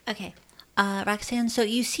 Okay, Roxanne. So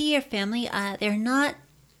you see your family. They're not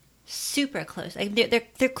super close. Like,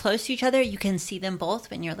 they're close to each other. You can see them both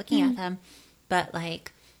when you're looking at them, but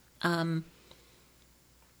like,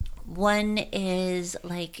 one is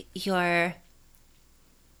like your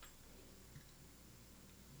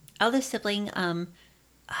elder sibling. What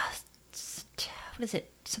is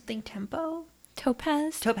it? Something Tempo?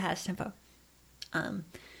 Topaz? Topaz Tempo.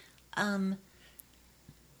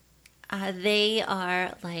 They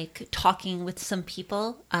are like talking with some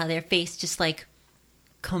people. Their face just like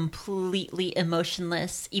completely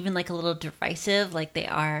emotionless, even like a little derisive. Like they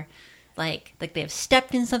are like they have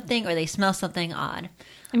stepped in something or they smell something odd.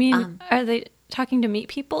 I mean, are they talking to meet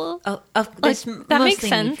people? Oh, Like, there's that makes mostly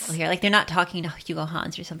sense. meat people here. Like they're not talking to Hugo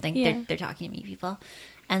Hans or something. Yeah. They're talking to me people.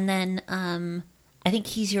 And then I think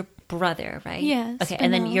he's your brother, right? Yeah, Okay,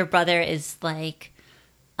 and then Spinel. your brother is like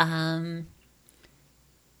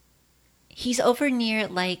he's over near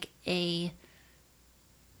like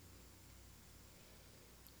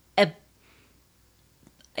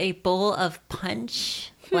a bowl of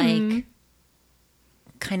punch, like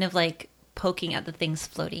kind of like poking at the things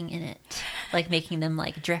floating in it, like making them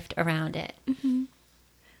like drift around it.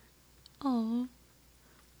 Oh.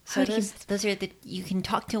 So those are the, you can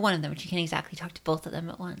talk to one of them, but you can't exactly talk to both of them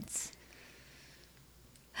at once.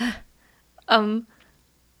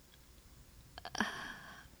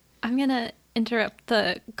 I'm gonna interrupt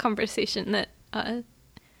the conversation that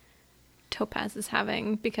Topaz is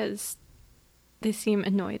having because they seem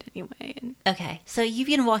annoyed anyway. And Okay, so you've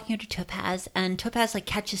been walking over to Topaz, and Topaz like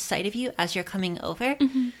catches sight of you as you're coming over.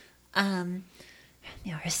 You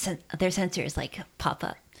know, their sensors like pop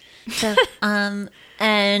up, So,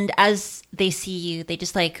 and as they see you, they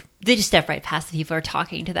just step right past the people who are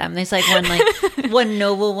talking to them. There's one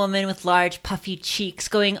noble woman with large puffy cheeks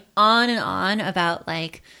going on and on about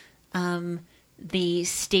the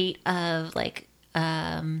state of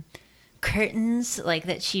curtains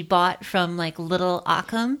that she bought from Little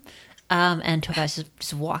Occam. And Topaz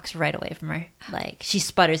just walks right away from her. She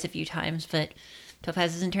sputters a few times, but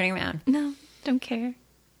Topaz isn't turning around. No, don't care.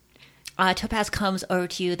 Topaz comes over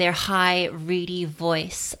to you, their high, reedy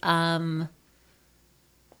voice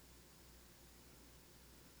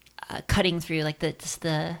cutting through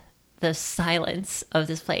the silence of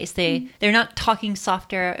this place. They're not talking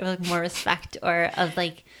softer with more respect or of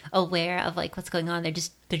aware of what's going on. They're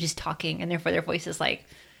just talking, and therefore their voice is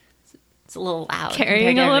it's a little loud.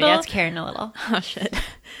 Carrying a little? Yeah, it's carrying a little. Oh, shit.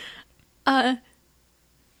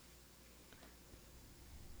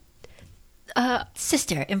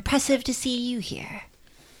 Sister, impressive to see you here.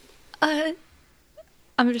 I'm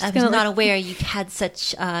just I was gonna not aware you had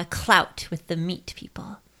such clout with the meat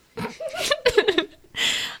people.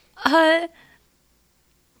 I'll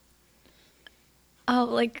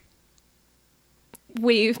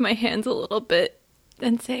wave my hands a little bit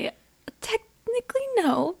and say, technically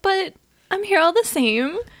no, but I'm here all the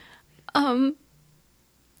same. But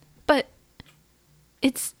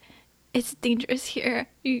it's dangerous here.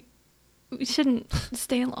 We shouldn't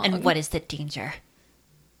stay long. And what is the danger?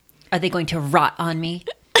 Are they going to rot on me?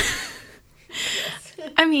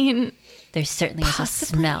 I mean, There certainly is a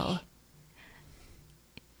smell.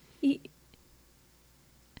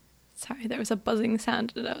 Sorry, there was a buzzing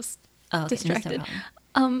sound and I was Oh, okay, distracted. no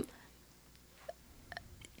problem.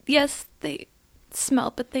 Yes, they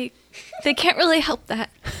smell, but they can't really help that.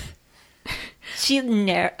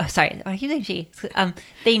 Sorry, I keep saying she.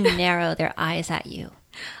 They narrow their eyes at you.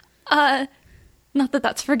 Not that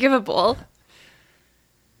that's forgivable.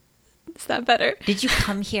 Is that better? Did you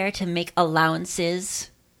come here to make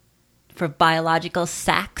allowances for biological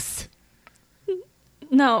sacks?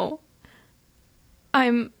 No.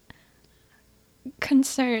 I'm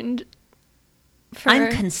concerned for...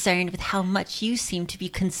 I'm concerned with how much you seem to be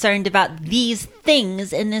concerned about these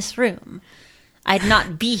things in this room. I'd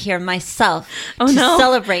not be here myself to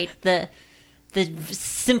celebrate the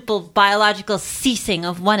simple biological ceasing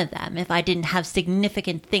of one of them if I didn't have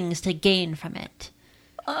significant things to gain from it.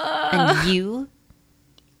 And you?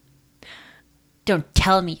 Don't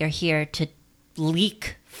tell me you're here to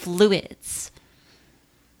leak fluids.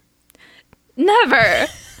 Never!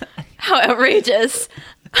 How outrageous.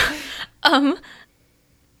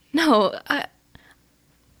 No, I...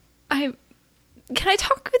 Can I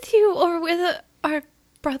talk with you or with our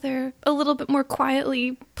brother a little bit more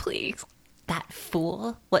quietly, please? That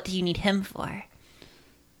fool? What do you need him for?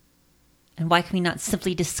 And why can we not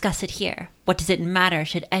simply discuss it here? What does it matter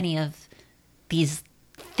should any of these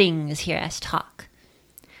things hear us talk?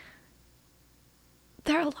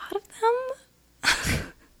 There are a lot of them?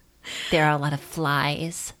 There are a lot of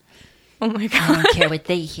flies. Oh my I god. don't care what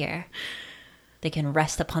they hear. They can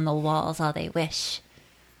rest upon the walls all they wish.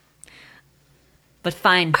 But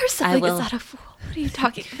fine, Our sibling is not a fool. What are you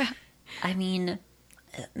talking about? I mean,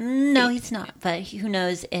 no, he's not. But who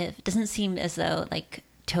knows if... It doesn't seem as though,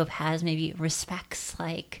 Topaz maybe respects,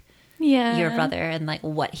 Yeah. your brother and,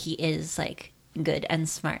 what he is, good and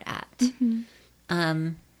smart at. Mm-hmm.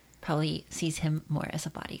 Probably sees him more as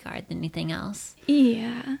a bodyguard than anything else.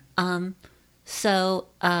 Yeah. So,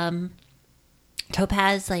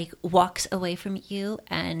 Topaz, walks away from you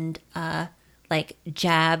and,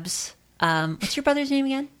 jabs... what's your brother's name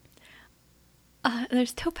again?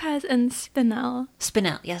 There's Topaz and Spinel.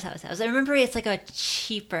 Spinel. Yes, that was. I remember it's a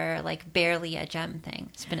cheaper, barely a gem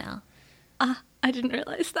thing. Spinel. I didn't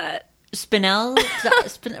realize that. Spinel?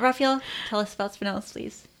 Raphael, tell us about Spinels,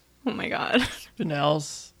 please. Oh my god.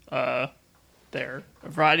 Spinels, they're a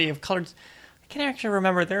variety of colors. I can't actually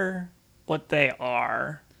remember what they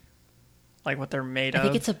are. What they're made of. I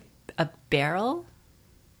think it's a barrel.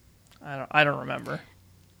 I don't remember.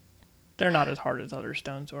 They're not as hard as other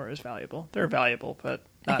stones or as valuable. They're valuable, but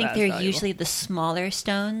not I think as they're valuable. usually the smaller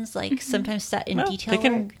stones, sometimes set in No, detail they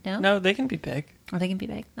can, work. No? No, they can be big. Oh, they can be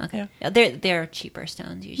big. Okay. Yeah. Yeah, they're cheaper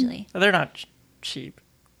stones usually. They're not cheap.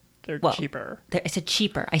 They're Well, cheaper. I said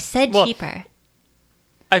cheaper. I said Well, cheaper.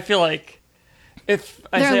 I feel like if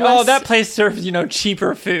I They're say, less- "Oh, that place serves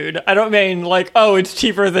cheaper food," I don't mean "Oh, it's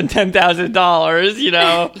cheaper than $10,000."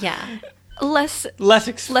 Yeah. Less less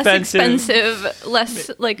expensive. less expensive, less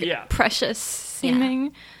Yeah. precious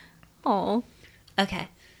seeming. Oh. Okay.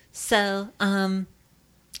 So, Spinel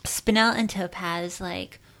and Topaz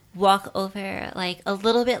walk over a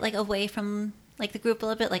little bit away from like the group a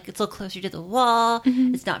little bit. Like it's a little closer to the wall.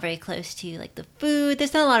 It's not very close to like the food.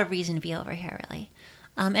 There's not a lot of reason to be over here really.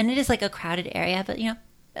 And it is like a crowded area, but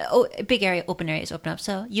a big area, open areas open up.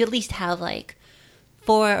 So you at least have like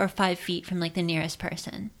 4 or 5 feet from like the nearest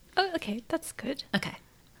person. Oh, okay, that's good. Okay.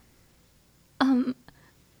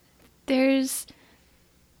 There's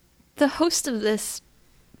the host of this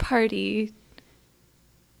party.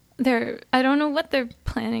 I don't know what they're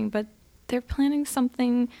planning, but they're planning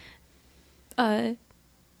something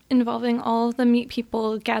involving all of the meat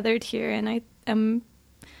people gathered here, and I am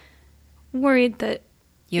worried that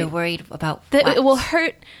You're worried about that what? it will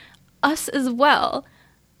hurt us as well.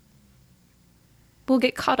 We'll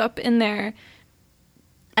get caught up in there.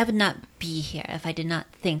 I would not be here if I did not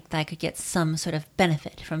think that I could get some sort of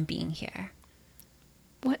benefit from being here.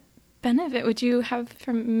 What benefit would you have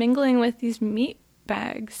from mingling with these meat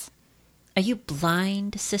bags? Are you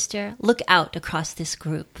blind, sister? Look out across this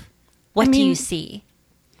group. What do you see?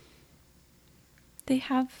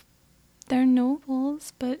 They're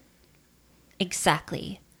nobles, but...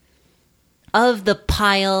 Exactly. Of the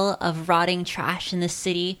pile of rotting trash in the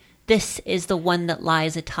city, this is the one that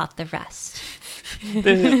lies atop the rest.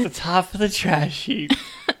 This is the top of the trash heap.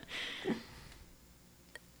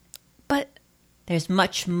 But There's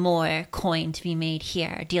much more coin to be made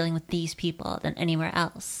here dealing with these people than anywhere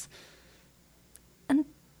else. and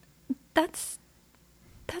that's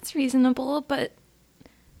reasonable, but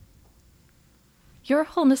your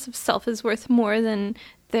wholeness of self is worth more than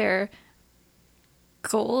their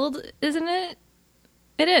gold, isn't it?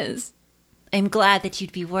 It is. I'm glad that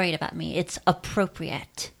you'd be worried about me. It's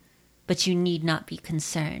appropriate, but you need not be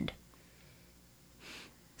concerned.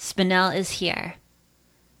 Spinel is here.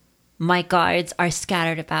 My guards are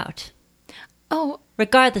scattered about. Oh,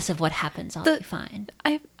 Regardless of what happens, I'll The- be fine.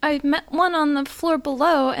 I met one on the floor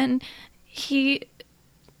below, and he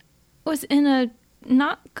was in a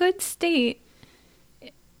not good state.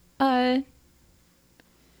 I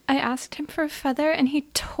asked him for a feather, and he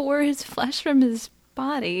tore his flesh from his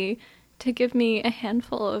body to give me a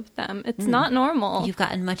handful of them. It's not normal. You've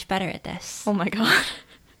gotten much better at this. Oh my god.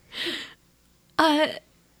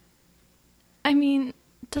 I mean,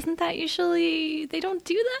 doesn't that usually... They don't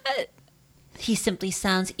do that? He simply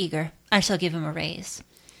sounds eager. I shall give him a raise.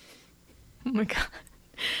 Oh my god.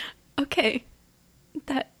 Okay.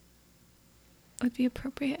 That would be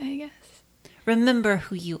appropriate, I guess. Remember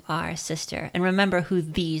who you are, sister, and remember who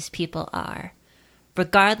these people are.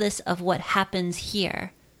 Regardless of what happens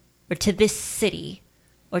here, or to this city,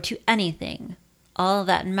 or to anything, all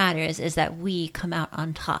that matters is that we come out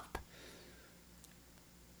on top.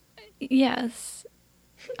 Yes.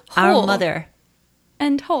 Our Whole. mother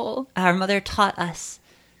Our mother taught us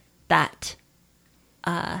that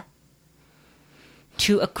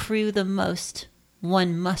to accrue the most,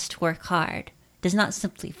 one must work hard. It does not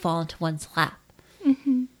simply fall into one's lap.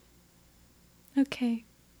 Okay.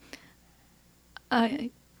 I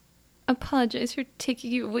apologize for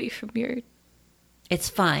taking you away from your It's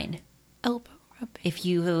fine. elbow rubbing. If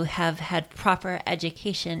you have had proper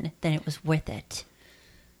education, then it was worth it.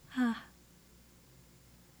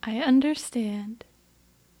 I understand.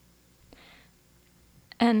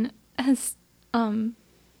 And has Spinel?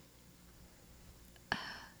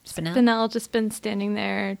 Spinel just been standing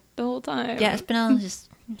there the whole time? Yeah, Spinel is just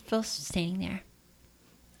still standing there.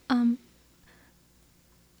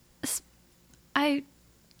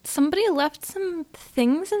 Somebody left some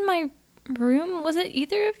things in my room. Was it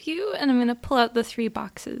either of you? And I'm going to pull out the 3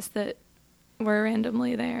 boxes that were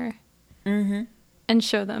randomly there. Mm-hmm. And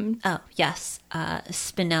show them. Oh, yes.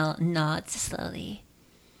 Spinel nods slowly.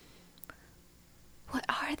 What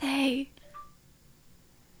are they?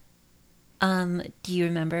 Do you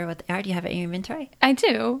remember what they are? Do you have it in your inventory? I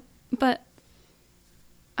do, but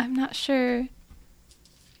I'm not sure.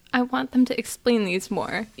 I want them to explain these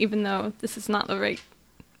more, even though this is not the right...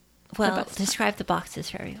 Well, best describe the boxes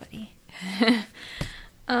for everybody.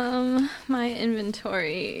 My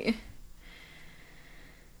inventory.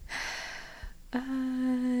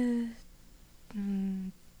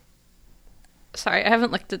 Sorry, I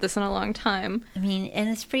haven't looked at this in a long time. I mean, and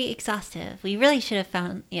it's pretty exhaustive. We really should have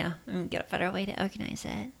found, get a better way to organize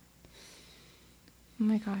it. Oh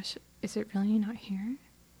my gosh, is it really not here?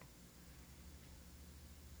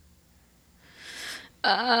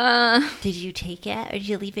 Did you take it, or did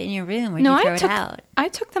you leave it in your room, or No, did you throw I it took out? I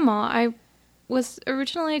took them all. I was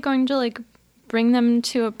originally going to bring them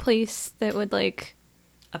to a place that would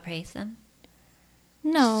Appraise them?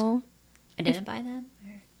 no. Identify them?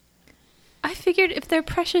 Or? I figured if they're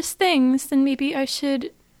precious things, then maybe I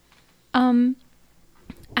should add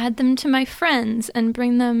them to my friends and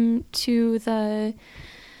bring them to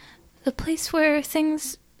the place where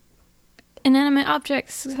things, inanimate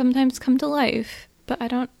objects, sometimes come to life. But I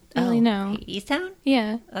don't really know. East Town?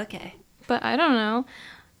 Yeah, Okay. but I don't know.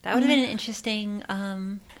 That would have been an interesting,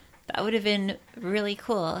 that would have been really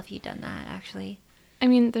cool if you'd done that, actually. I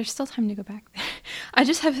mean, there's still time to go back there. I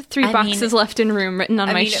just have 3 I boxes mean- left in room written on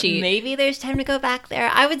I my mean, sheet. maybe there's time to go back there.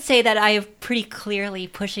 I would say that I am pretty clearly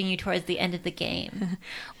pushing you towards the end of the game.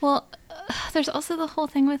 Well, there's also the whole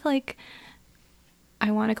thing with, like, I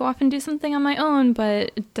want to go off and do something on my own,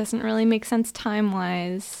 but it doesn't really make sense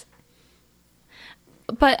time-wise.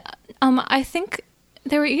 But I think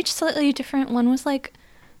they were each slightly different. One was, like,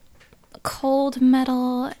 cold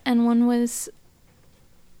metal, and one was,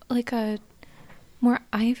 like, a more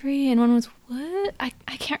ivory, and one was wood. I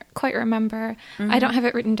can't quite remember. I don't have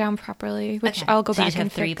it written down properly, which Okay. I'll go So you back just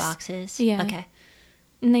and have 3 fix. boxes? Yeah. Okay.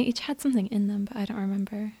 And they each had something in them, but I don't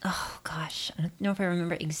remember. Oh, gosh. I don't know if I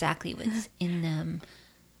remember exactly what's in them.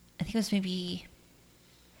 I think it was maybe...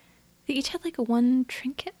 They each had like one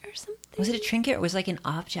trinket or something. Was it a trinket or was it like an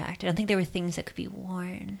object? I don't think there were things that could be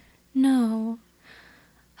worn. No.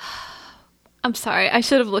 I'm sorry. I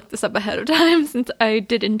should have looked this up ahead of time since I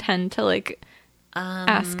did intend to like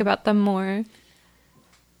ask about them more.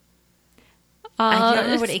 I don't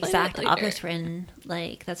remember what explain exact it later. objects were in.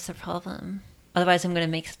 Like, that's the problem. Otherwise, I'm going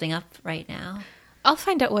to make something up right now. I'll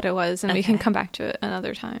find out what it was and we can Okay. come back to it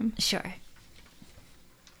another time. Sure.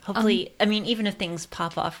 Hopefully, I mean, even if things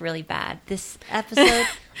pop off really bad this episode,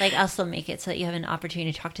 like, I'll still make it so that you have an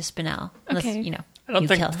opportunity to talk to Spinell. Unless, Okay. you know, I don't you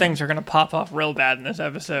think kill him. things are going to pop off real bad in this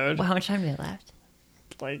episode. Well, how much time do we have left?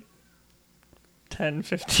 Like 10,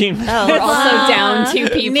 15 minutes. Oh, We're also down 2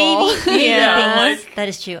 people. Maybe Yeah. things. That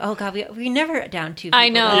is true. Oh, God, we never down 2 people. I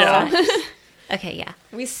know. That's Yeah. fine. Okay, yeah.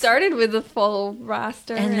 We started with the full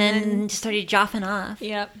roster. And then just started joffing off.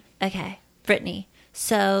 Yep. Okay, Brittany.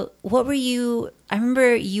 So, what were you? I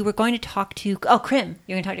remember you were going to talk to. Oh, Krim.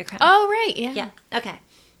 You're going to talk to Krim. Oh, right. Yeah. Yeah. Okay.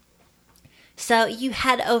 So you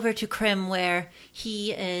head over to Krim, where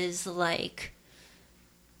he is like.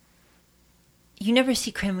 You never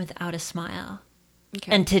see Krim without a smile, Okay.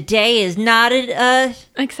 and today is not a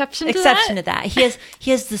Exception to exception that? to that.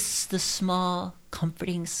 He has this the small,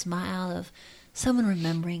 comforting smile of someone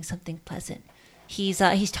remembering something pleasant. He's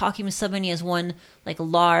talking with someone. He has one like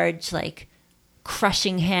large, like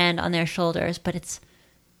crushing hand on their shoulders, but it's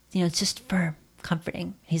it's just firm,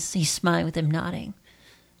 comforting. He's smiling with them, nodding,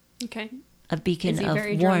 Okay. a beacon Is he of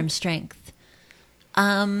very warm drunk? strength.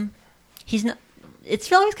 He's not.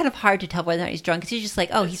 It's always kind of hard to tell whether or not he's drunk because he's just like,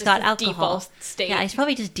 oh, It's he's just got his alcohol. default state. Yeah, he's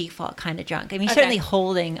probably just default kind of drunk. I mean, he's Okay. certainly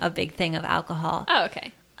holding a big thing of alcohol. Oh,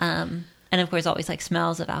 okay. And of course, always like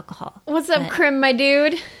smells of alcohol. What's up, But Krim, my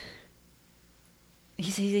dude?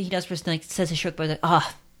 he does just like says a shook boy like,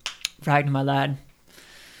 right, my lad.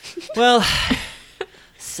 Well,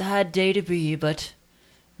 sad day to be, but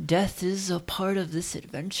death is a part of this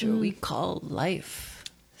adventure we call life.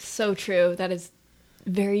 So true. That is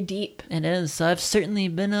very deep. It is. I've certainly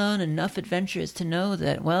been on enough adventures to know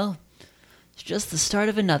that, well, it's just the start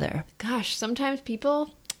of another. Gosh, sometimes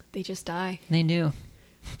people, they just die. They do.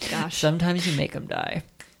 Gosh. Sometimes you make them die.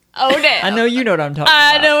 Oh, no. I know you know what I'm talking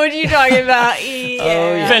I about. know what you're talking about. Yeah.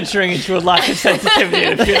 Oh, yeah. Venturing into a lack of sensitivity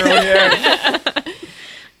at a funeral here.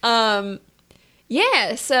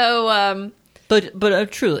 Yeah, so,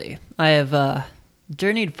 But truly, I have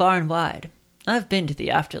journeyed far and wide. I've been to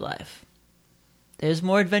the afterlife. There's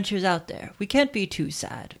more adventures out there. We can't be too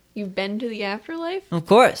sad. you've been to the afterlife? Of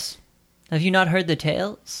course. Have you not heard the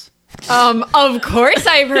tales? Of course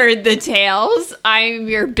I've heard the tales. I'm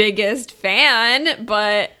your biggest fan,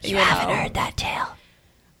 but, You haven't heard that tale.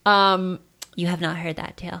 You have not heard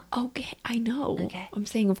that tale. Okay, I know. Okay. I'm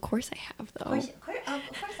saying of course I have, though. Of course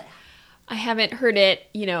I haven't heard it,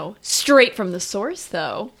 straight from the source,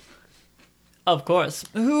 though. Of course.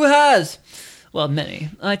 Who has? Well, many.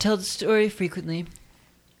 I tell the story frequently.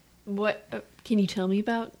 What, can you tell me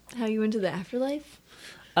about how you went to the afterlife?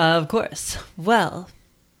 Of course. Well,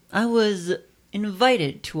 I was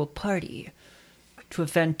invited to a party to a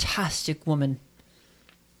fantastic woman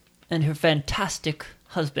and her fantastic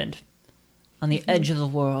husband on the edge of the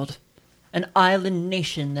world, an island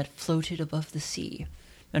nation that floated above the sea.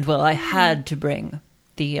 And well, I had to bring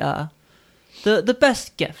the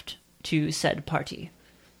best gift to said party.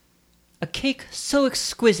 A cake so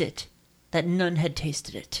exquisite that none had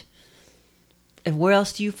tasted it. And where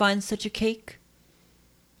else do you find such a cake?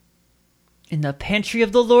 In the pantry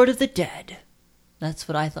of the Lord of the Dead. That's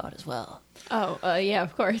what I thought as well. Oh, yeah,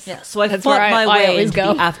 of course. Yeah, so I That's fought where my I way always into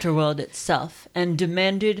go. the afterworld itself and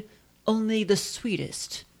demanded only the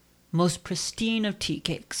sweetest, most pristine of tea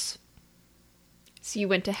cakes. So you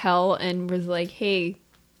went to hell and was like, hey,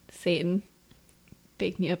 Satan,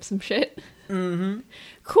 bake me up some shit. Mm-hmm.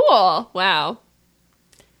 Cool. Wow.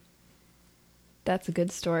 That's a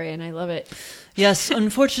good story, and I love it. Yes,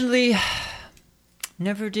 unfortunately,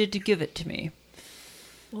 never did give it to me.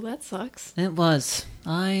 Well, that sucks. It was.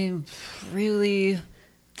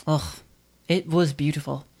 It was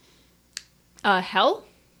beautiful. Hell?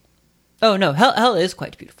 Oh no, hell is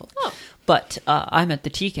quite beautiful. Oh. But I'm at the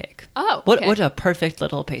tea cake. Oh, okay. What a perfect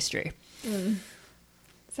little pastry.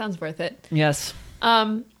 Sounds worth it. Yes.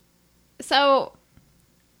 So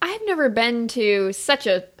I've never been to such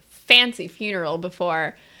a fancy funeral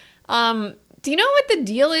before. Do you know what the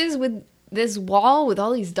deal is with this wall with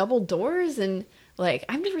all these double doors? And like,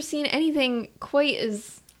 I've never seen anything quite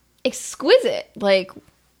as exquisite. Like,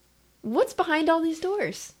 what's behind all these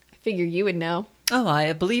doors? I figure you would know. Oh,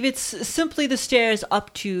 I believe it's simply the stairs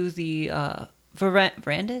up to the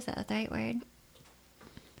veranda. Is that the right word?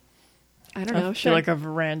 I don't know. I Sure. feel like a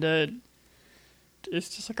veranda is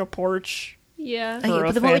just like a porch. Yeah. For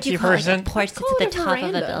a but what would you fancy call it? person? A porch that's Call at it the a top of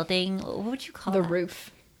a veranda. building? What would you call The that?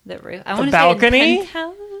 roof. The roof. I The wanna balcony? Say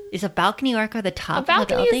penthouse? Is a balcony work or the A top of a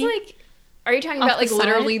balcony building? is like, are you talking Off about like the side?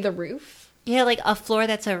 literally the roof? Yeah, like a floor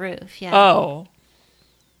that's a roof. Yeah. Oh.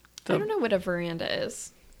 I don't know what a veranda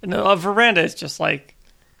is. No, a veranda is just like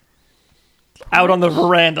out on the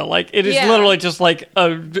veranda. Like it is Yeah. literally just like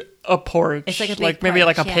a porch. It's like a big maybe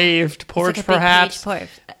like a porch, yeah. paved porch, It's like a big perhaps. paved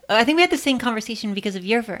porch. I think we had the same conversation because of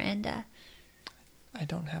your veranda. I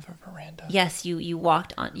don't have a veranda. Yes, you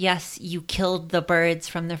walked on. Yes, you killed the birds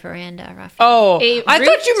from the veranda, Raphael. Oh, A I root-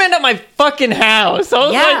 thought you meant at my fucking house. I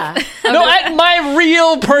was Yeah. like, no, at my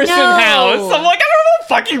real person No. house. I'm like, I don't know,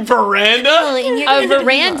 fucking veranda. Oh, and you're A gonna be-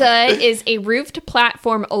 veranda is a roofed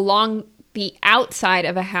platform along the outside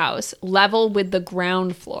of a house, level with the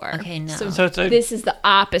ground floor. Okay, no. So it's a This is the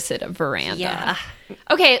opposite of veranda. Yeah.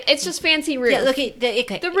 Okay, it's just fancy roof. Yeah, okay,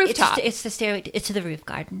 okay. The rooftop. It's the stairway. It's to the roof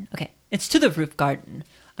garden. Okay, it's to the roof garden.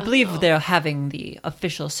 I believe they're having the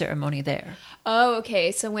official ceremony there. Oh,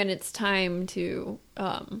 okay. So when it's time to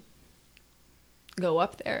go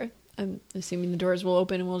up there, I'm assuming the doors will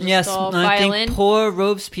open and we'll just Yes, all I file think in. poor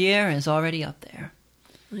Robespierre is already up there.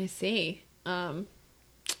 I see. I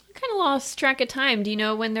kind of lost track of time. Do you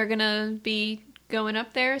know when they're gonna be going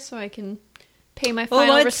up there so I can pay my final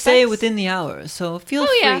Well, I'd respects? say within the hour. So feel Oh,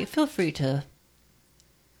 free. yeah. Feel free to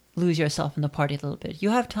lose yourself in the party a little bit.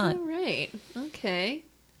 You have All time. right. Okay.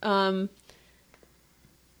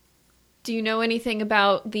 Do you know anything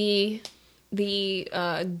about the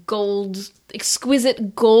gold,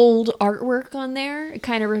 exquisite gold artwork on there? It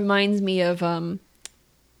kind of reminds me of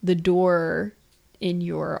the door in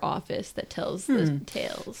your office that tells the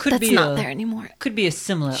tales. Could That's be not a, there anymore. Could be a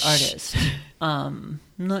similar artist.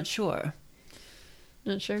 Not sure.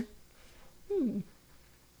 Not sure.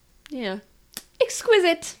 Yeah.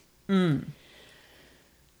 Exquisite. I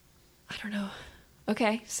don't know.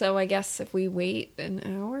 Okay, so I guess if we wait an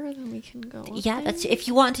hour, then we can go. up Yeah, there? that's if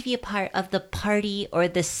you want to be a part of the party or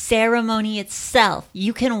the ceremony itself,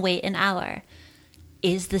 you can wait an hour.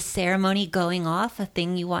 Is the ceremony going off a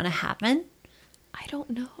thing you want to happen? I don't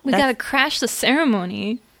know. We gotta crash the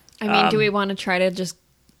ceremony. I mean, do we want to try to just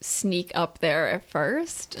sneak up there at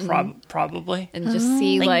first and, Probably. and just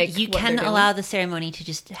see like you what can they're doing? allow the ceremony to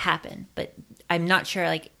just happen, but I'm not sure.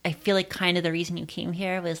 Like, I feel like kind of the reason you came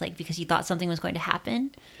here was like because you thought something was going to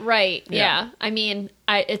happen. Right? Yeah. I mean,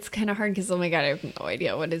 it's kind of hard because oh my god, I have no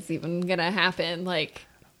idea what is even gonna happen. Like,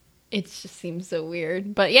 it just seems so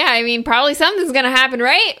weird. But yeah, I mean, probably something's gonna happen,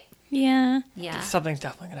 right? Yeah. Yeah. Something's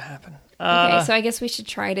definitely going to happen. Okay, so I guess we should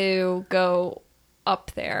try to go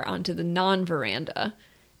up there onto the non-veranda,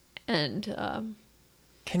 and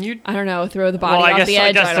Can you? I don't know, throw the body Well, I off guess, the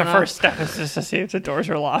edge. I guess I the don't know. first step is just to see if the doors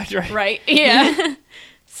are locked, right? Right? Yeah.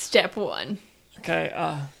 Step one. Okay.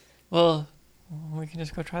 Well, we can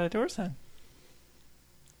just go try the doors then.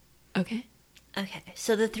 Okay. Okay,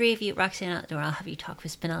 so the three of you, Roxanne out the door, I'll have you talk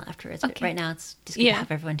with Spinel afterwards. But Okay. right now, it's just good Yeah. to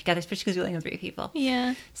have everyone together, especially because we only have three people.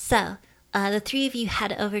 Yeah. So, the three of you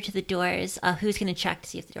head over to the doors. Who's going to check to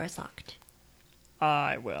see if the door is locked?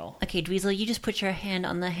 I will. Okay, Dweezil, you just put your hand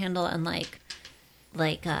on the handle and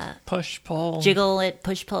Push, pull. jiggle it,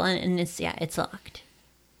 push, pull, and it's locked.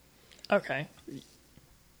 Okay.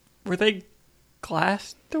 Were they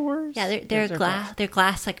glass doors? Yeah, they're glass. They're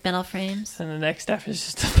glass like metal frames And the next step is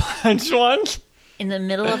just to punch one. in the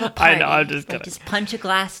middle of a I party. know, I'm just like, kidding. just punch a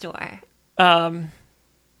glass door. Um,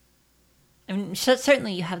 I mean,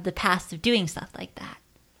 certainly you have the past of doing stuff like that.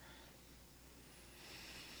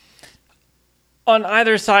 on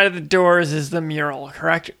either side of the doors is the mural,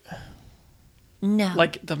 correct? No,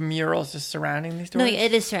 Like the mural is just surrounding these doors? no,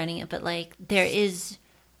 it is surrounding it, but like there is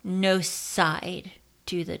no side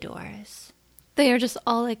do the doors. They are just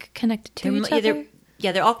all like connected to each other.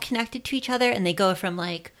 They're all connected to each other, and they go from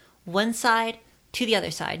like one side to the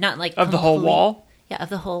other side, not like Of the whole wall? Yeah, of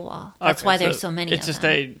the whole wall. That's Okay, why there's so many. It's of just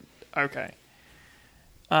them. okay.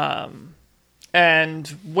 And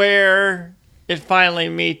where it finally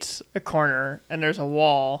meets a corner and there's a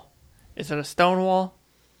wall, is it a stone wall?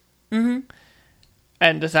 Mm-hmm.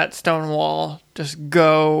 And does that stone wall just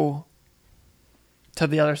go to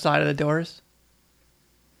the other side of the doors?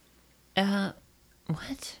 What?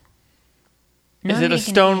 Is I'm it a getting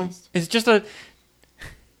stone? confused. Is it just a?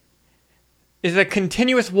 Is it a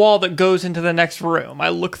continuous wall that goes into the next room? I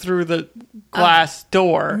look through the glass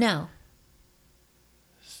door. No.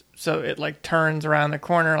 So it like turns around the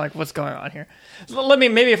corner. Like, what's going on here?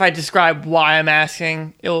 Maybe if I describe why I'm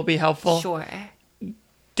asking, it will be helpful. Sure.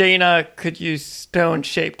 Dana could use stone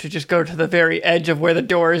shape to just go to the very edge of where the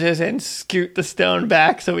doors is and scoot the stone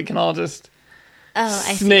back so we can all just Oh,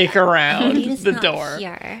 I snake see. around Dana's the not door.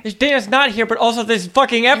 here. Dana's not here, but also this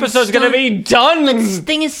fucking episode's stone- gonna be done. The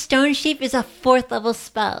thing is, Stone Shape is a 4th level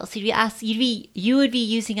spell, so you would be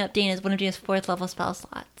using up one of Dana's 4th level spell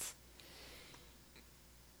slots.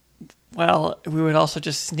 Well, we would also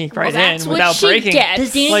just sneak right that's in what without she breaking. gets.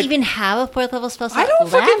 Does Dana Like- even have a 4th level spell slot? I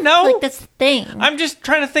don't left? fucking know. Like, that's the thing. I'm just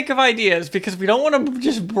trying to think of ideas because we don't want to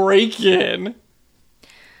just break in.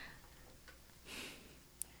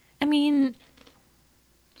 I mean,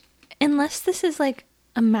 unless this is like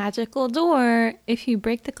a magical door, if you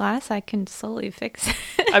break the glass, I can slowly fix it.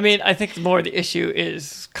 I mean, I think more the issue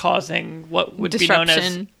is causing what would be known as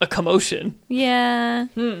Disruption. a commotion. Yeah.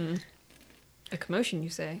 A commotion, you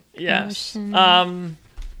say? Yes. Commotion.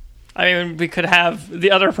 I mean, we could have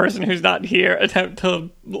the other person who's not here attempt to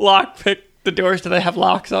lock pick the doors. Do they have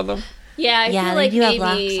locks on them? Yeah, I Yeah, feel they like do have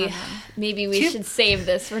locks on them. maybe we should save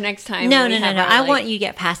this for next time. No. when we have our, I like- want you to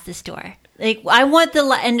get past this door. Like, I want the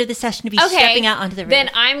end of the session to be stepping out onto the roof. Then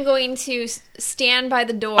I'm going to stand by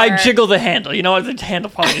the door. I jiggle the handle. You know what? The handle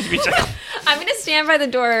probably needs to be jiggled. I'm going to stand by the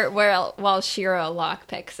door while Shira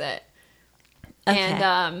lockpicks it. Okay.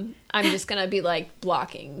 And I'm just going to be like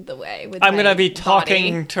blocking the way with I'm my going to be body.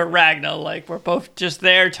 talking to Ragna like we're both just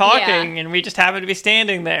there talking Yeah. and we just happen to be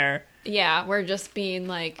standing there. Yeah, we're just being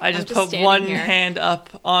like I I'm just just put standing one here. hand up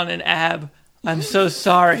on an ab. I'm so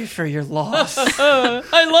sorry for your loss.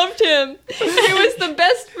 I loved him. He was the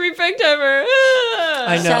best prefect ever.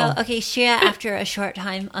 I know. So, okay, Shia, after a short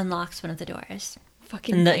time, unlocks one of the doors.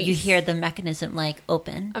 Fucking And nice. you hear the mechanism, like,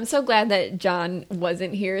 open. I'm so glad that John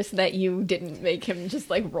wasn't here so that you didn't make him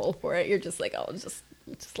just like roll for it. You're just like, oh, just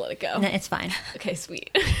let it go. No, it's fine. Okay,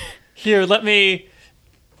 sweet. Here, let me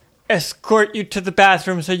escort you to the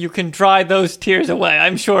bathroom so you can dry those tears away.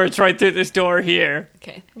 I'm sure it's right through this door here.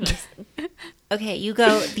 Okay. Okay, you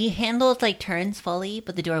go. The handle, like, turns fully,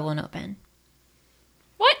 but the door won't open.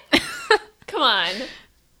 What? Come on.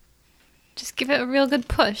 Just give it a real good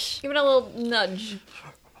push. Give it a little nudge.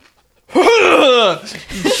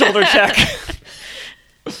 Shoulder check.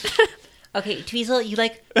 Okay, Tweezle, you,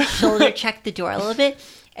 like, shoulder check the door a little bit,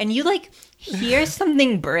 and you, like, hear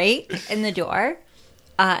something break in the door,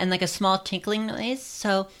 and, like, a small tinkling noise.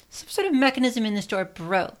 So, some sort of mechanism in this door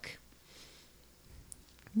broke.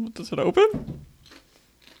 Does it open?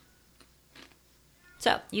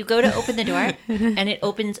 So, you go to open the door, and it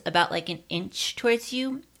opens about, like, an inch towards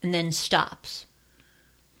you, and then stops.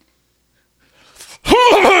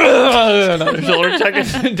 Another shoulder check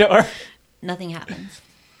at the door. Nothing happens.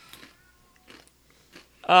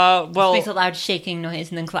 Well, Makes a loud shaking noise,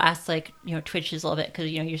 and then class, like, you know, twitches a little bit because,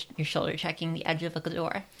 you know, you're shoulder checking the edge of the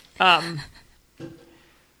door.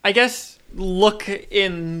 I guess look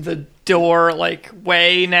in the door, like,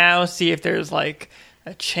 way now, see if there's, like,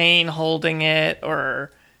 a chain holding it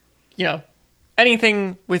or, you know,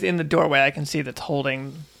 anything within the doorway I can see that's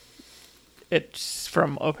holding it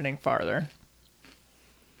from opening farther.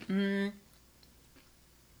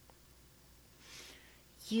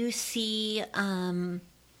 You see,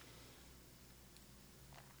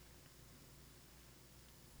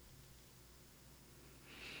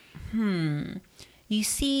 you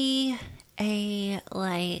see a,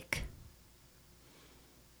 like,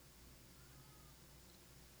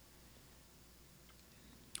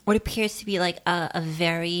 what appears to be, like, a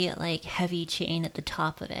very, like, heavy chain at the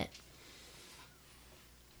top of it.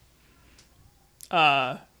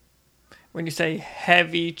 When you say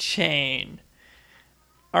heavy chain,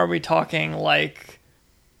 are we talking like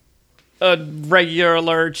a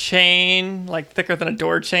regular chain, like thicker than a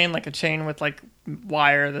door chain, like a chain with like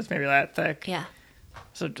wire that's maybe that thick? Yeah.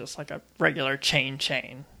 So just like a regular chain.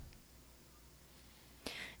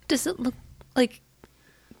 Does it look like,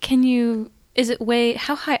 is it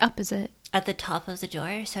how high up is it? at the top of the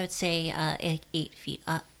door, so I'd say 8 feet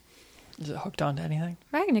up. Is it hooked onto anything?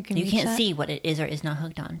 Ragnar can You reach can't that. see what it is or is not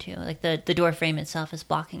hooked onto. Like the door frame itself is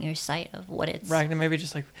blocking your sight of what it's. Ragnar, maybe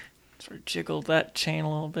just like sort of jiggle that chain a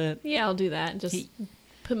little bit. Yeah, I'll do that. Just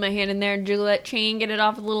put my hand in there, jiggle that chain, get it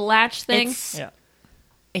off the little latch thing. Yeah.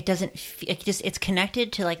 It doesn't. It's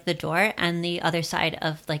connected to like the door and the other side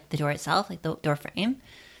of like the door itself, like the door frame,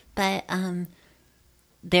 but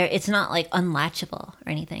it's not like unlatchable or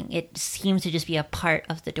anything. It seems to just be a part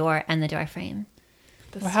of the door and the door frame.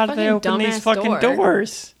 This Well, how do they fucking open these dumbass fucking door.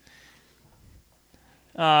 doors?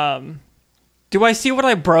 Do I see what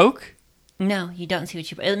I broke? No, you don't see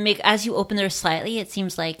what as you open the door slightly. It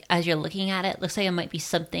seems like as you're looking at it, looks like it might be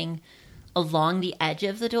something along the edge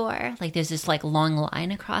of the door. Like there's this like long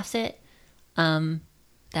line across it.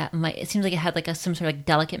 That might. It seems like it had like some sort of like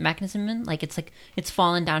delicate mechanism in. Like it's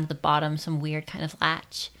fallen down to the bottom, some weird kind of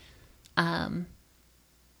latch. And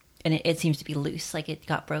it seems to be loose, like it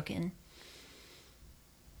got broken.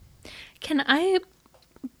 Can I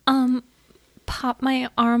pop my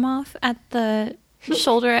arm off at the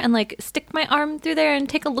shoulder and like stick my arm through there and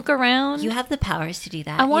take a look around? You have the powers to do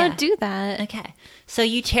that. I want yeah. to do that. Okay. So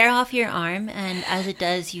you tear off your arm, and as it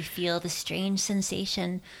does, you feel the strange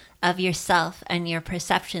sensation of yourself and your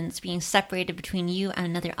perceptions being separated between you and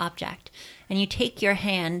another object. And you take your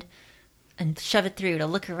hand and shove it through to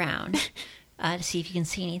look around to see if you can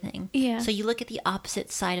see anything. Yeah. So you look at the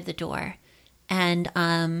opposite side of the door, and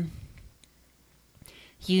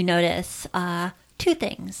you notice 2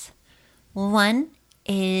 things. One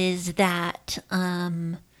is that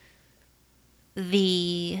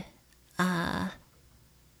the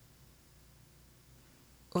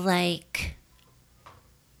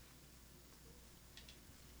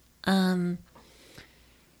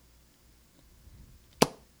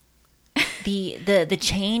the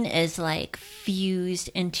chain is like fused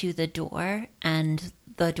into the door and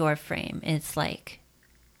the door frame. It's like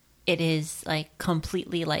it is like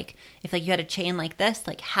completely like if like you had a chain like this,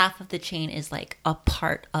 like half of the chain is like a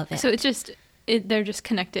part of it. So it's just they're just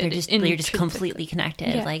connected. they're just intrinsically. completely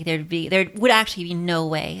connected. Yeah. Like there would actually be no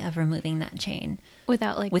way of removing that chain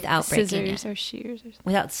without without breaking scissors it. or shears or something.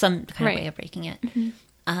 without some kind Right. of way of breaking it. Mm-hmm.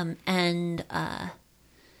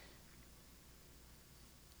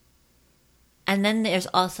 And then there's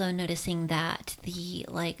also noticing that the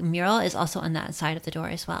like mural is also on that side of the door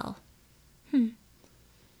as well.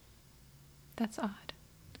 That's odd.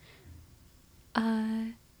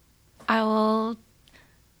 I will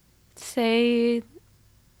say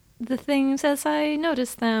the things as I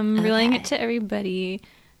notice them, relaying Okay. it to everybody.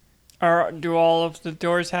 Do all of the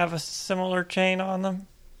doors have a similar chain on them?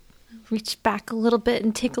 Reach back a little bit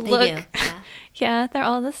and take a They look. do. Yeah. Yeah, they're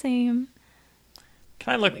all the same.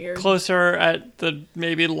 Can I look Weird. closer at the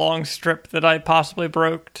maybe long strip that I possibly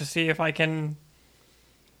broke to see if I can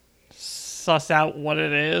suss out what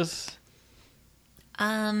it is?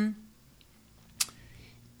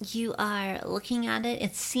 You are looking at it.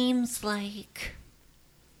 It seems like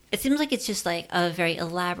it's just like a very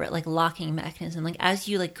elaborate like locking mechanism. Like as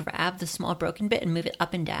you like grab the small broken bit and move it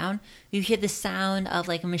up and down, you hear the sound of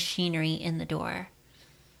like machinery in the door.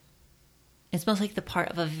 It's most like the part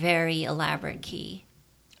of a very elaborate key.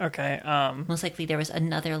 Okay, Most likely there was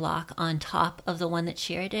another lock on top of the one that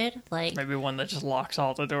Shira did. Like maybe one that just locks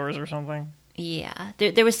all the doors or something. yeah,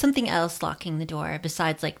 there was something else locking the door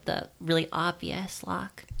besides like the really obvious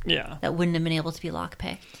lock Yeah. that wouldn't have been able to be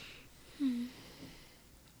lockpicked.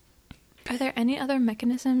 Are there any other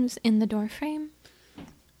mechanisms in the door frame?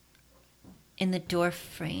 In the door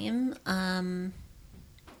frame,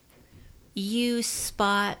 you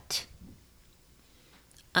spot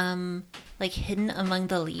like hidden among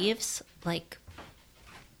the leaves, like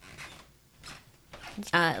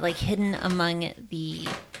hidden among the.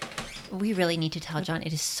 We really need to tell John.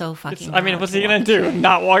 It is so fucking. I mean, loud what's to he gonna walk do?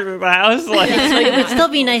 Not walk through the house? Like, it would still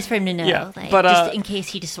be nice for him to know, Yeah, like, but, just in case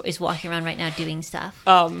he just is walking around right now doing stuff.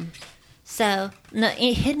 So, no,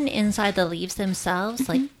 hidden inside the leaves themselves,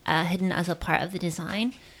 like hidden as a part of the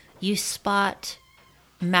design, you spot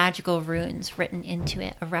magical runes written into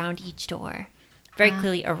it around each door, very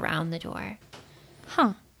clearly around the door.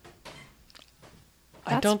 Huh.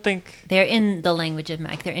 I don't think. They're in the language of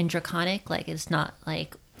magic. They're in Draconic. Like it's not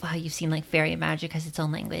like how you've seen like fairy magic has its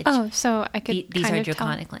own language. Oh, so I could These kind are of tell.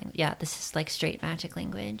 Draconic language. Yeah, this is like straight magic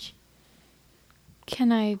language.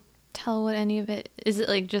 Can I tell what any of it is? It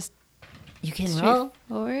like just You can roll.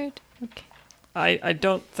 straightforward? Okay. I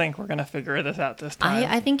don't think we're gonna figure this out this time.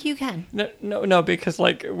 I think you can. No, because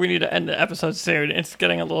like we need to end the episode soon. It's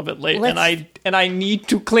getting a little bit late, Let's- and I need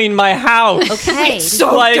to clean my house. Okay.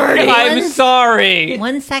 So like, I'm sorry.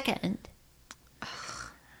 1 second.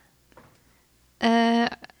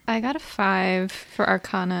 I got a 5 for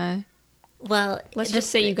Arcana. Well, Let's just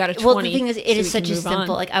say you got a 20. Well, the thing is, it so is we such can a move simple. on.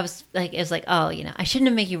 Like I was like, it was like, oh, I shouldn't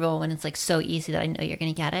have make you roll when it's like so easy that I know you're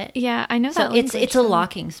gonna get it. Yeah, I know So that. it's language, a though.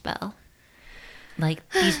 locking spell. Like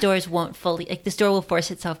these doors won't fully. Like this door will force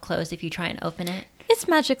itself closed if you try and open it. It's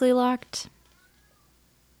magically locked.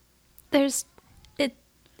 There's it.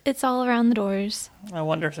 It's all around the doors. I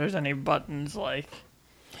wonder if there's any buttons like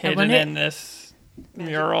I hidden wonder- in this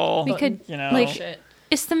mural. We could, you know, like- Shit.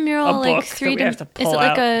 Is the A mural like book that three? we have to Is pull it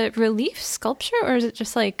like out. a relief sculpture, or is it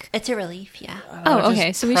just like It's a relief, yeah. Oh, just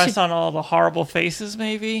okay, so we press should- on all the horrible faces,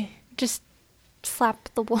 maybe. just slap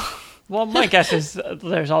the wall? Well, my guess is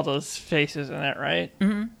there's all those faces in it, right?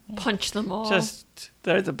 Punch them all. Just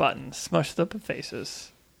they're the buttons, smush the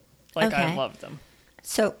faces. Like I Okay. love them.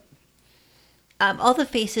 So, all the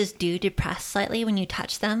faces do depress slightly when you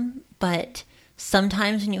touch them, but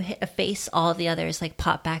sometimes when you hit a face, all the others like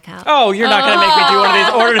pop back out. Oh, you're not going to make me do one of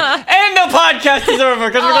these orders. And the podcast is over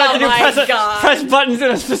because we're going to have to do press buttons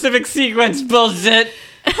in a specific sequence. Bullshit.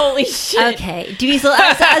 Holy shit. Okay, Dweezil,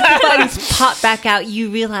 as the buttons pop back out,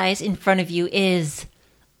 you realize in front of you is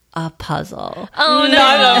a puzzle. Oh no!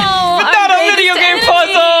 Not a video game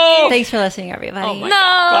puzzle. Thanks for listening, everybody. Oh my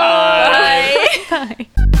Bye. Bye.